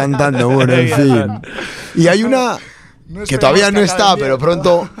cantando, bueno, en fin. Y hay una... que todavía no está, pero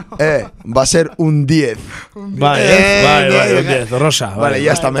pronto va a ser un 10. Vale, un 10, rosa. Vale,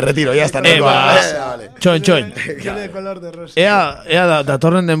 ya está, me retiro, ya está. Vale. Txoin. Ea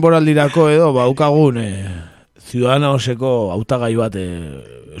datorren denboraldirako edo baukagun Ciudadana oseko hautagai bat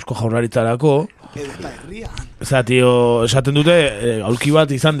Eusko Jaurlaritzarako. Eza, tio, esaten dute aurki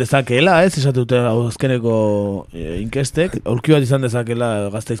bat izan dezakeela, esaten dute azkeneko inkestek, aurki bat izan dezakeela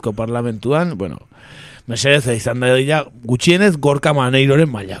Gasteizko parlamentuan, bueno, mesedez izan da dira gutxienez Gorka Maneiroren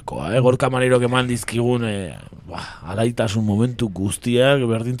mailakoa, Gorka Maneirok eman dizkigun alaitasun momentu guztiak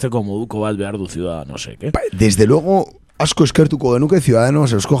berdintzeko moduko bat behar du Ciudadanosek, Desde luego, asko eskertuko genuke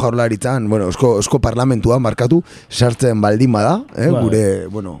Ciudadanos Eusko Jaurlaritzan, bueno, Eusko Parlamentuan markatu sartzen baldin bada, gure,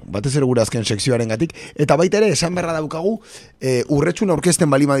 bueno, batez ere gure azken sekzioarengatik, eta baita ere esan beharra daukagu, urretxun aurkezten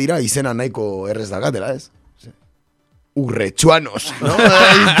baldin badira izena nahiko errez dagatela, ez? Urretxuanos, ¿no?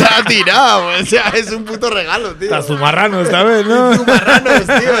 Está tirado, o sea, es un puto regalo, tío. Está Zumarranos, ¿sabes? ¿No? Zumarranos,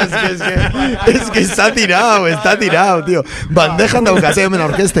 tío, es que está tirado, tío. Bandejan daukase hemen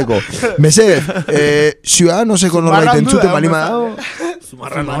aurkezteko. Mesedez, Ciudadanoseko norbait entzuten balima dago.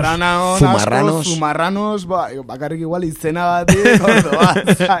 Zumarranos, bakarrik igual izena bat,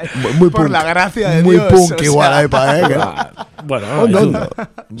 muy por la gracia de muy Dios. Muy punk igual,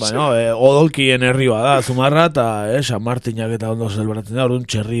 Bueno, odolkien herri bada, Zumarra, eta San Martinak eta ondo zelbaratzen da, orduan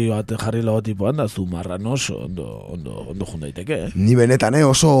txerri bat jarri logotipoan da, Zumarranos ondo jundaiteke, Ni benetan,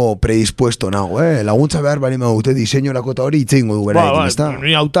 oso predispuesto nago, laguntza behar balima dute diseinorako eta hori itzeingo du berarekin, ez da?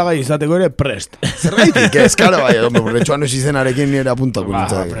 Ni hautagai izateko ere prest. Zerraitik, ez, karo, bai, urretxuanos izenarekin nire apuntako.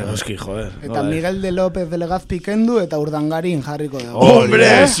 Predoski, joder. Eta Miguel de López de Legazpi kendu eta Urdangarin jarriko dago.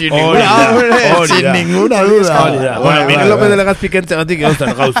 Hombre, sin ninguna duda. Bueno, Miguel López de Legazpi kentze batik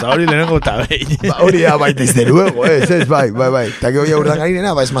gauztan gauza, hori lehenengo eta behin. Hori da, bai, desde luego, bai. Eta que hoy a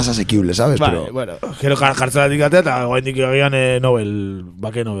Urdangarinena es más asequible, ¿sabes? Bueno, gero jartzelatik atea eta goaindik egian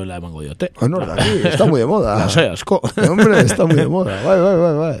bake novela emango diote. No, está muy de moda. Lasai asko. Hombre, está muy de moda,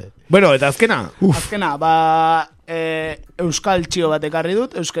 bai. Bueno, eta azkena? Azkena, euskal txio bat ekarri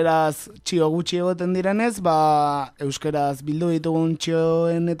dut, euskeraz txio gutxi egoten direnez, euskeraz bildu ditugun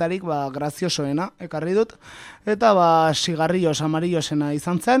txioenetarik, graziosoena ekarri dut, eta sigarrillos amarillosena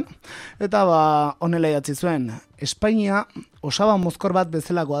izan zen, eta honela idatzi zuen, Espainia osaba mozkor bat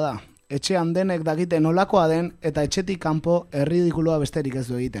bezalakoa da. Etxean denek dakite nolakoa den, eta etxetik kanpo erridikuloa besterik ez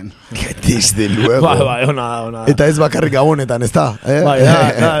du egiten. Desde luego. Bai, ona. Eta ez bakarrik gabonetan, ez da? Bai,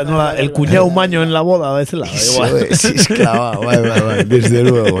 nola, el cuñado maño en la boda, bezala. Es clava, bai, desde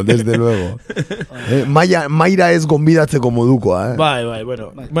luego. Maira ez gonbidatzeko modukoa, Bai,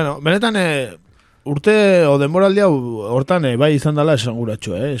 bueno, benetan, urte o denboraldia hortan bai izan dela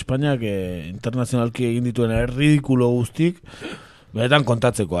esanguratxo, Espainiak internazionalki egin dituen ridikulo guztik, benetan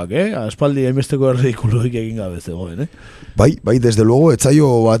kontatzekoak, Aspaldi hainbesteko ridikuloik egin gabe zegoen, Bai, desde luego,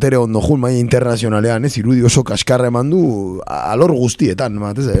 etzaio batere ondo jun, maia internazionalean, irudi oso kaskarra eman du alor guztietan,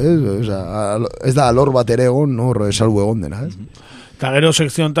 ez da alor bat ere egon, salbu egon dena, Eta gero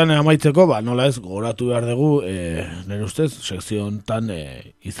sekziontan amaitzeko, nola ez, goratu behar dugu, nire ustez, sekziontan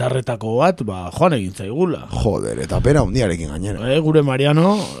izarretako bat, joan egin zaigula. Joder, eta pera hundiarekin gainera. Gure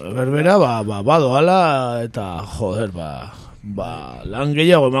Mariano, berbera, badoala, eta joder, lan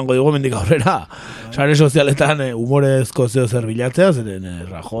gehiago emango digo mendik aurrera. Sare sozialetan humorezko zeo zer bilatzea, zeren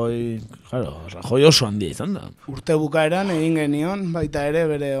Rajoy Claro, Rajoy oso handia izan da. Urte bukaeran egin genion, baita ere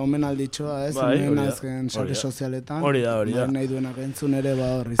bere omenalditxoa, ez? Hemen azken sare sozialetan. Hori da. Nahi duenak entzun ere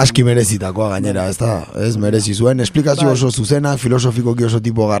horri. Aski merezitakoa gainera, ez da? Ez merezi zuen, esplikazio oso zuzena, filosofikoki oso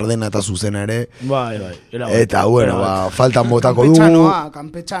tipo gardena eta zuzena ere. Bai. Eta, bueno, faltan botako du.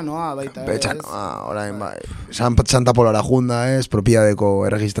 Kampetxanoa, baita ere. Kampetxanoa, orain, bai. Santa Polara junda, ez? Propiadeko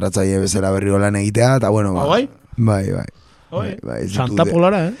erregistratzaile bezala berriro lan egitea, eta, bueno, bai. Santa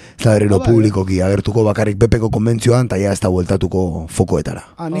Polara, Eta berriro publikoki agertuko bakarrik Pepeko konbentzioan, eta ja ez da bueltatuko fokoetara.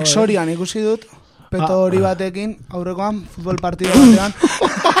 Nik sorian ikusi dut, peto hori batekin, aurrekoan, futbol partido batean.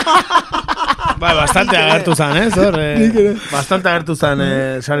 Bai, bastante agertu zan, bastante agertu zan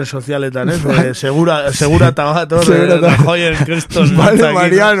sare sozialetan, segurata bat, Rajoyen kriston. Vale,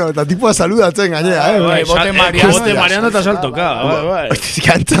 Mariano, eta tipua saludatzen gainea, Bote Mariano eta saltoka, bai.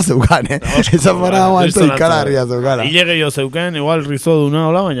 Gantza zeukan, Esan bara guanto ikaragarria zeukara. Hilege jo zeuken, igual rizo duna,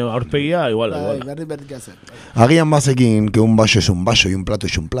 baina aurpegia, igual. Berri jazen. Agian bazekin que un vaso es un vaso y un plato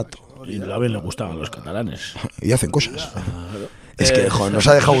es un plato. Y también le gustaban los catalanes. Y hacen cosas. Es que, nos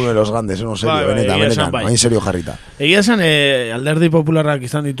ha dejado uno de los grandes, no serio, benetan, en serio jarrita. Egia esan, alderdi popularrak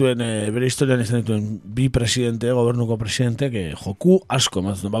izan dituen, bere historian izan dituen bi presidente, gobernuko presidente, que joku asko,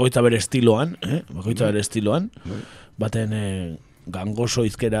 bagoitza bere estiloan, baten gangoso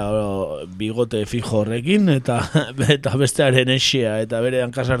izkera bigote fijo horrekin, eta bestearen esea, eta bere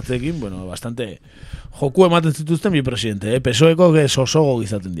hankasartzekin, bueno, bastante joku ematen zituzten bi presidente, PSOEko sosogo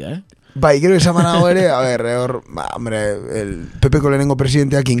izaten dira, Bai, gero esan manago ere, a ver, hombre, el Pepeko lehenengo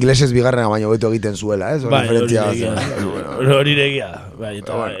presidenteak ingleses bigarrena baino beto egiten zuela, Bai, hori regia. Bai,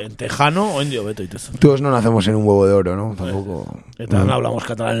 eta en tejano, oindio beto itezen. Todos no nacemos en un huevo de oro, ¿no? Tampoco. Eta no hablamos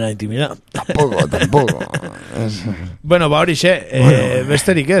catalán en la intimidad. Tampoco. Bueno, horixe,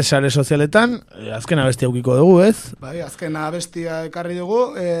 besterik ez, sare sozialetan, azken abestia ukiko dugu, ez? Bai, azken abestia ekarri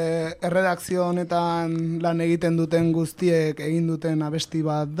dugu, erredakzio honetan lan egiten duten guztiek egin duten abesti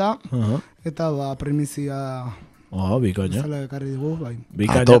bat da, eta primizia bikaina. Zala ekarri dugu, bai.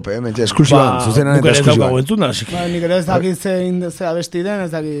 A tope, mentxe, esklusiban, zuzenan eta esklusiban. Nik ere ez dakit ze abesti den,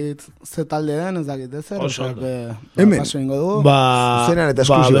 ez dakit ze talde den, ez dakit ezer. Paso ingo du. Zuzenan eta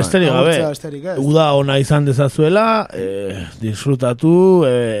esklusiban. Besterik gabe, uda ona izan dezazuela, disfrutatu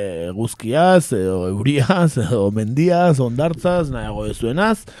guzkiaz, edo euriaz, edo mendiaz, ondartzaz, nahiago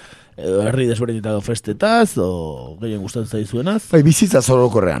dezuenaz, edo herri desberdinetako festetaz, o gehien gustatzen zaizuenaz. Bai, bizitza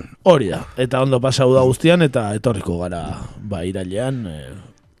zorokorrean. Hori da, eta ondo pasa da guztian, eta etorriko gara, irailean,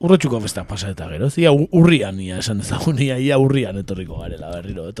 urretxuko festak pasa eta gero. Ia urrian, esan dezagun, ia urrian etorriko garela,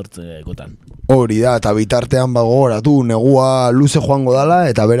 berriro, etortzekotan. Hori da, eta bitartean gogoratu, negua luze joango dala,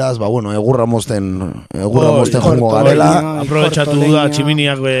 eta beraz, egurra mozten joango garela. Aprobetxatu da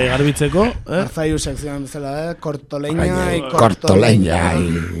tximiniak garbitzeko. Arzaiu sekzioan bezala, kortoleina.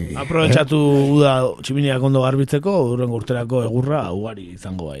 Aprobetxatu da tximiniak ondo garbitzeko, urren urterako egurra ugari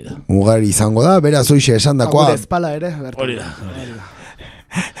izango bai da. Ugari izango da, beraz hoxe esan dakoa. Agure espala ere, hori da.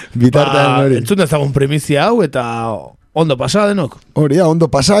 Bitartean hori. Entzun dezagun primizia hau, eta ondo pasa denok. Hori da, ondo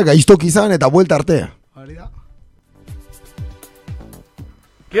pasa, gaiztok izan eta buelta arte. Hori da.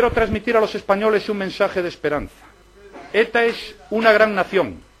 Quiero transmitir a los españoles un mensaje de esperanza. ETA es una gran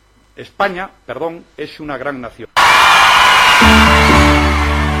nación. España, perdón, es una gran nación.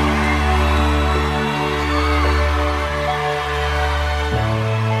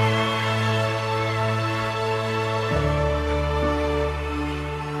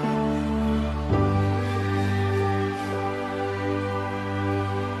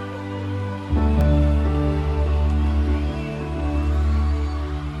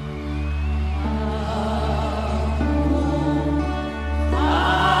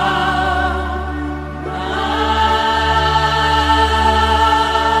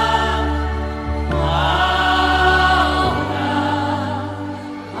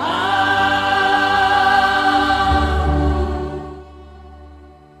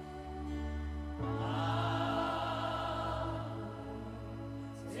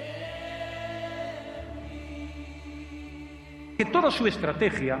 Que toda su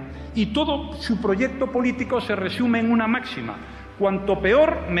estrategia y todo su proyecto político se resume en una máxima: cuanto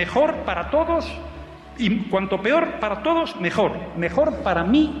peor, mejor para todos, y cuanto peor para todos, mejor. Mejor para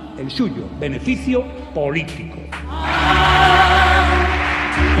mí, el suyo, beneficio político.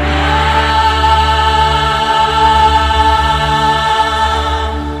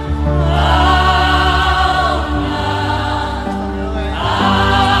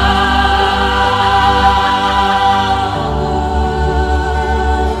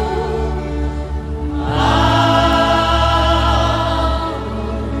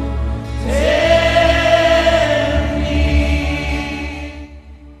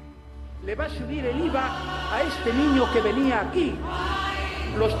 le va a subir el IVA a este niño que venía aquí.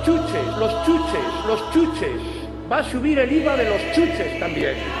 Los chuches. Va a subir el IVA de los chuches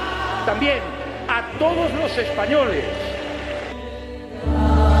también. También a todos los españoles.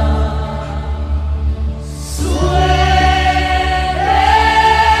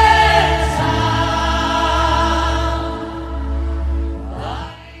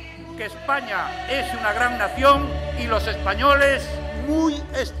 Que España es una gran nación y los españoles muy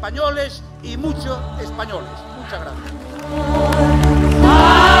españoles y mucho españoles. Muchas gracias.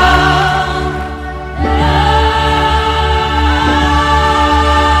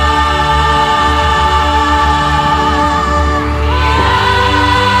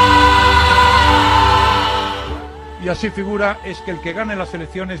 Y así figura es que el que gane las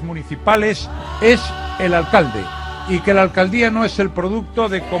elecciones municipales es el alcalde, y que la alcaldía no es el producto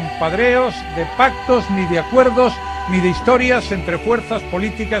de compadreos, de pactos, ni de acuerdos, ni de historias entre fuerzas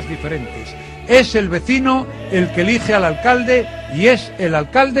políticas diferentes. Es el vecino el que elige al alcalde, y es el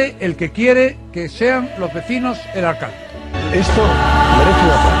alcalde el que quiere que sean los vecinos el alcalde. Esto merece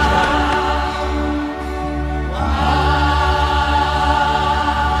una aplauso.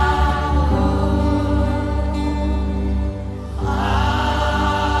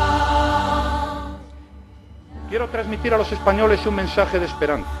 Quiero transmitir a los españoles un mensaje de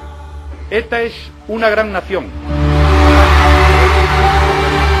esperanza. Esta es una gran nación.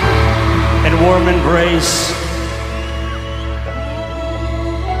 And warm embrace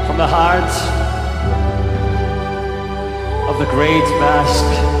from the heart of the great Basque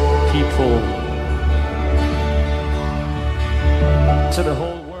people to the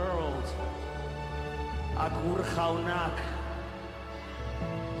whole world. Agur jaunak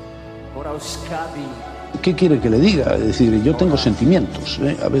por Euskadi. ¿Qué quiere que le diga? Es decir, yo tengo sentimientos,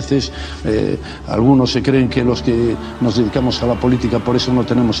 ¿eh? A veces algunos se creen que los que nos dedicamos a la política por eso no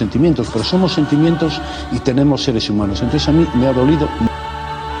tenemos sentimientos, pero somos sentimientos y tenemos seres humanos. Entonces a mí me ha dolido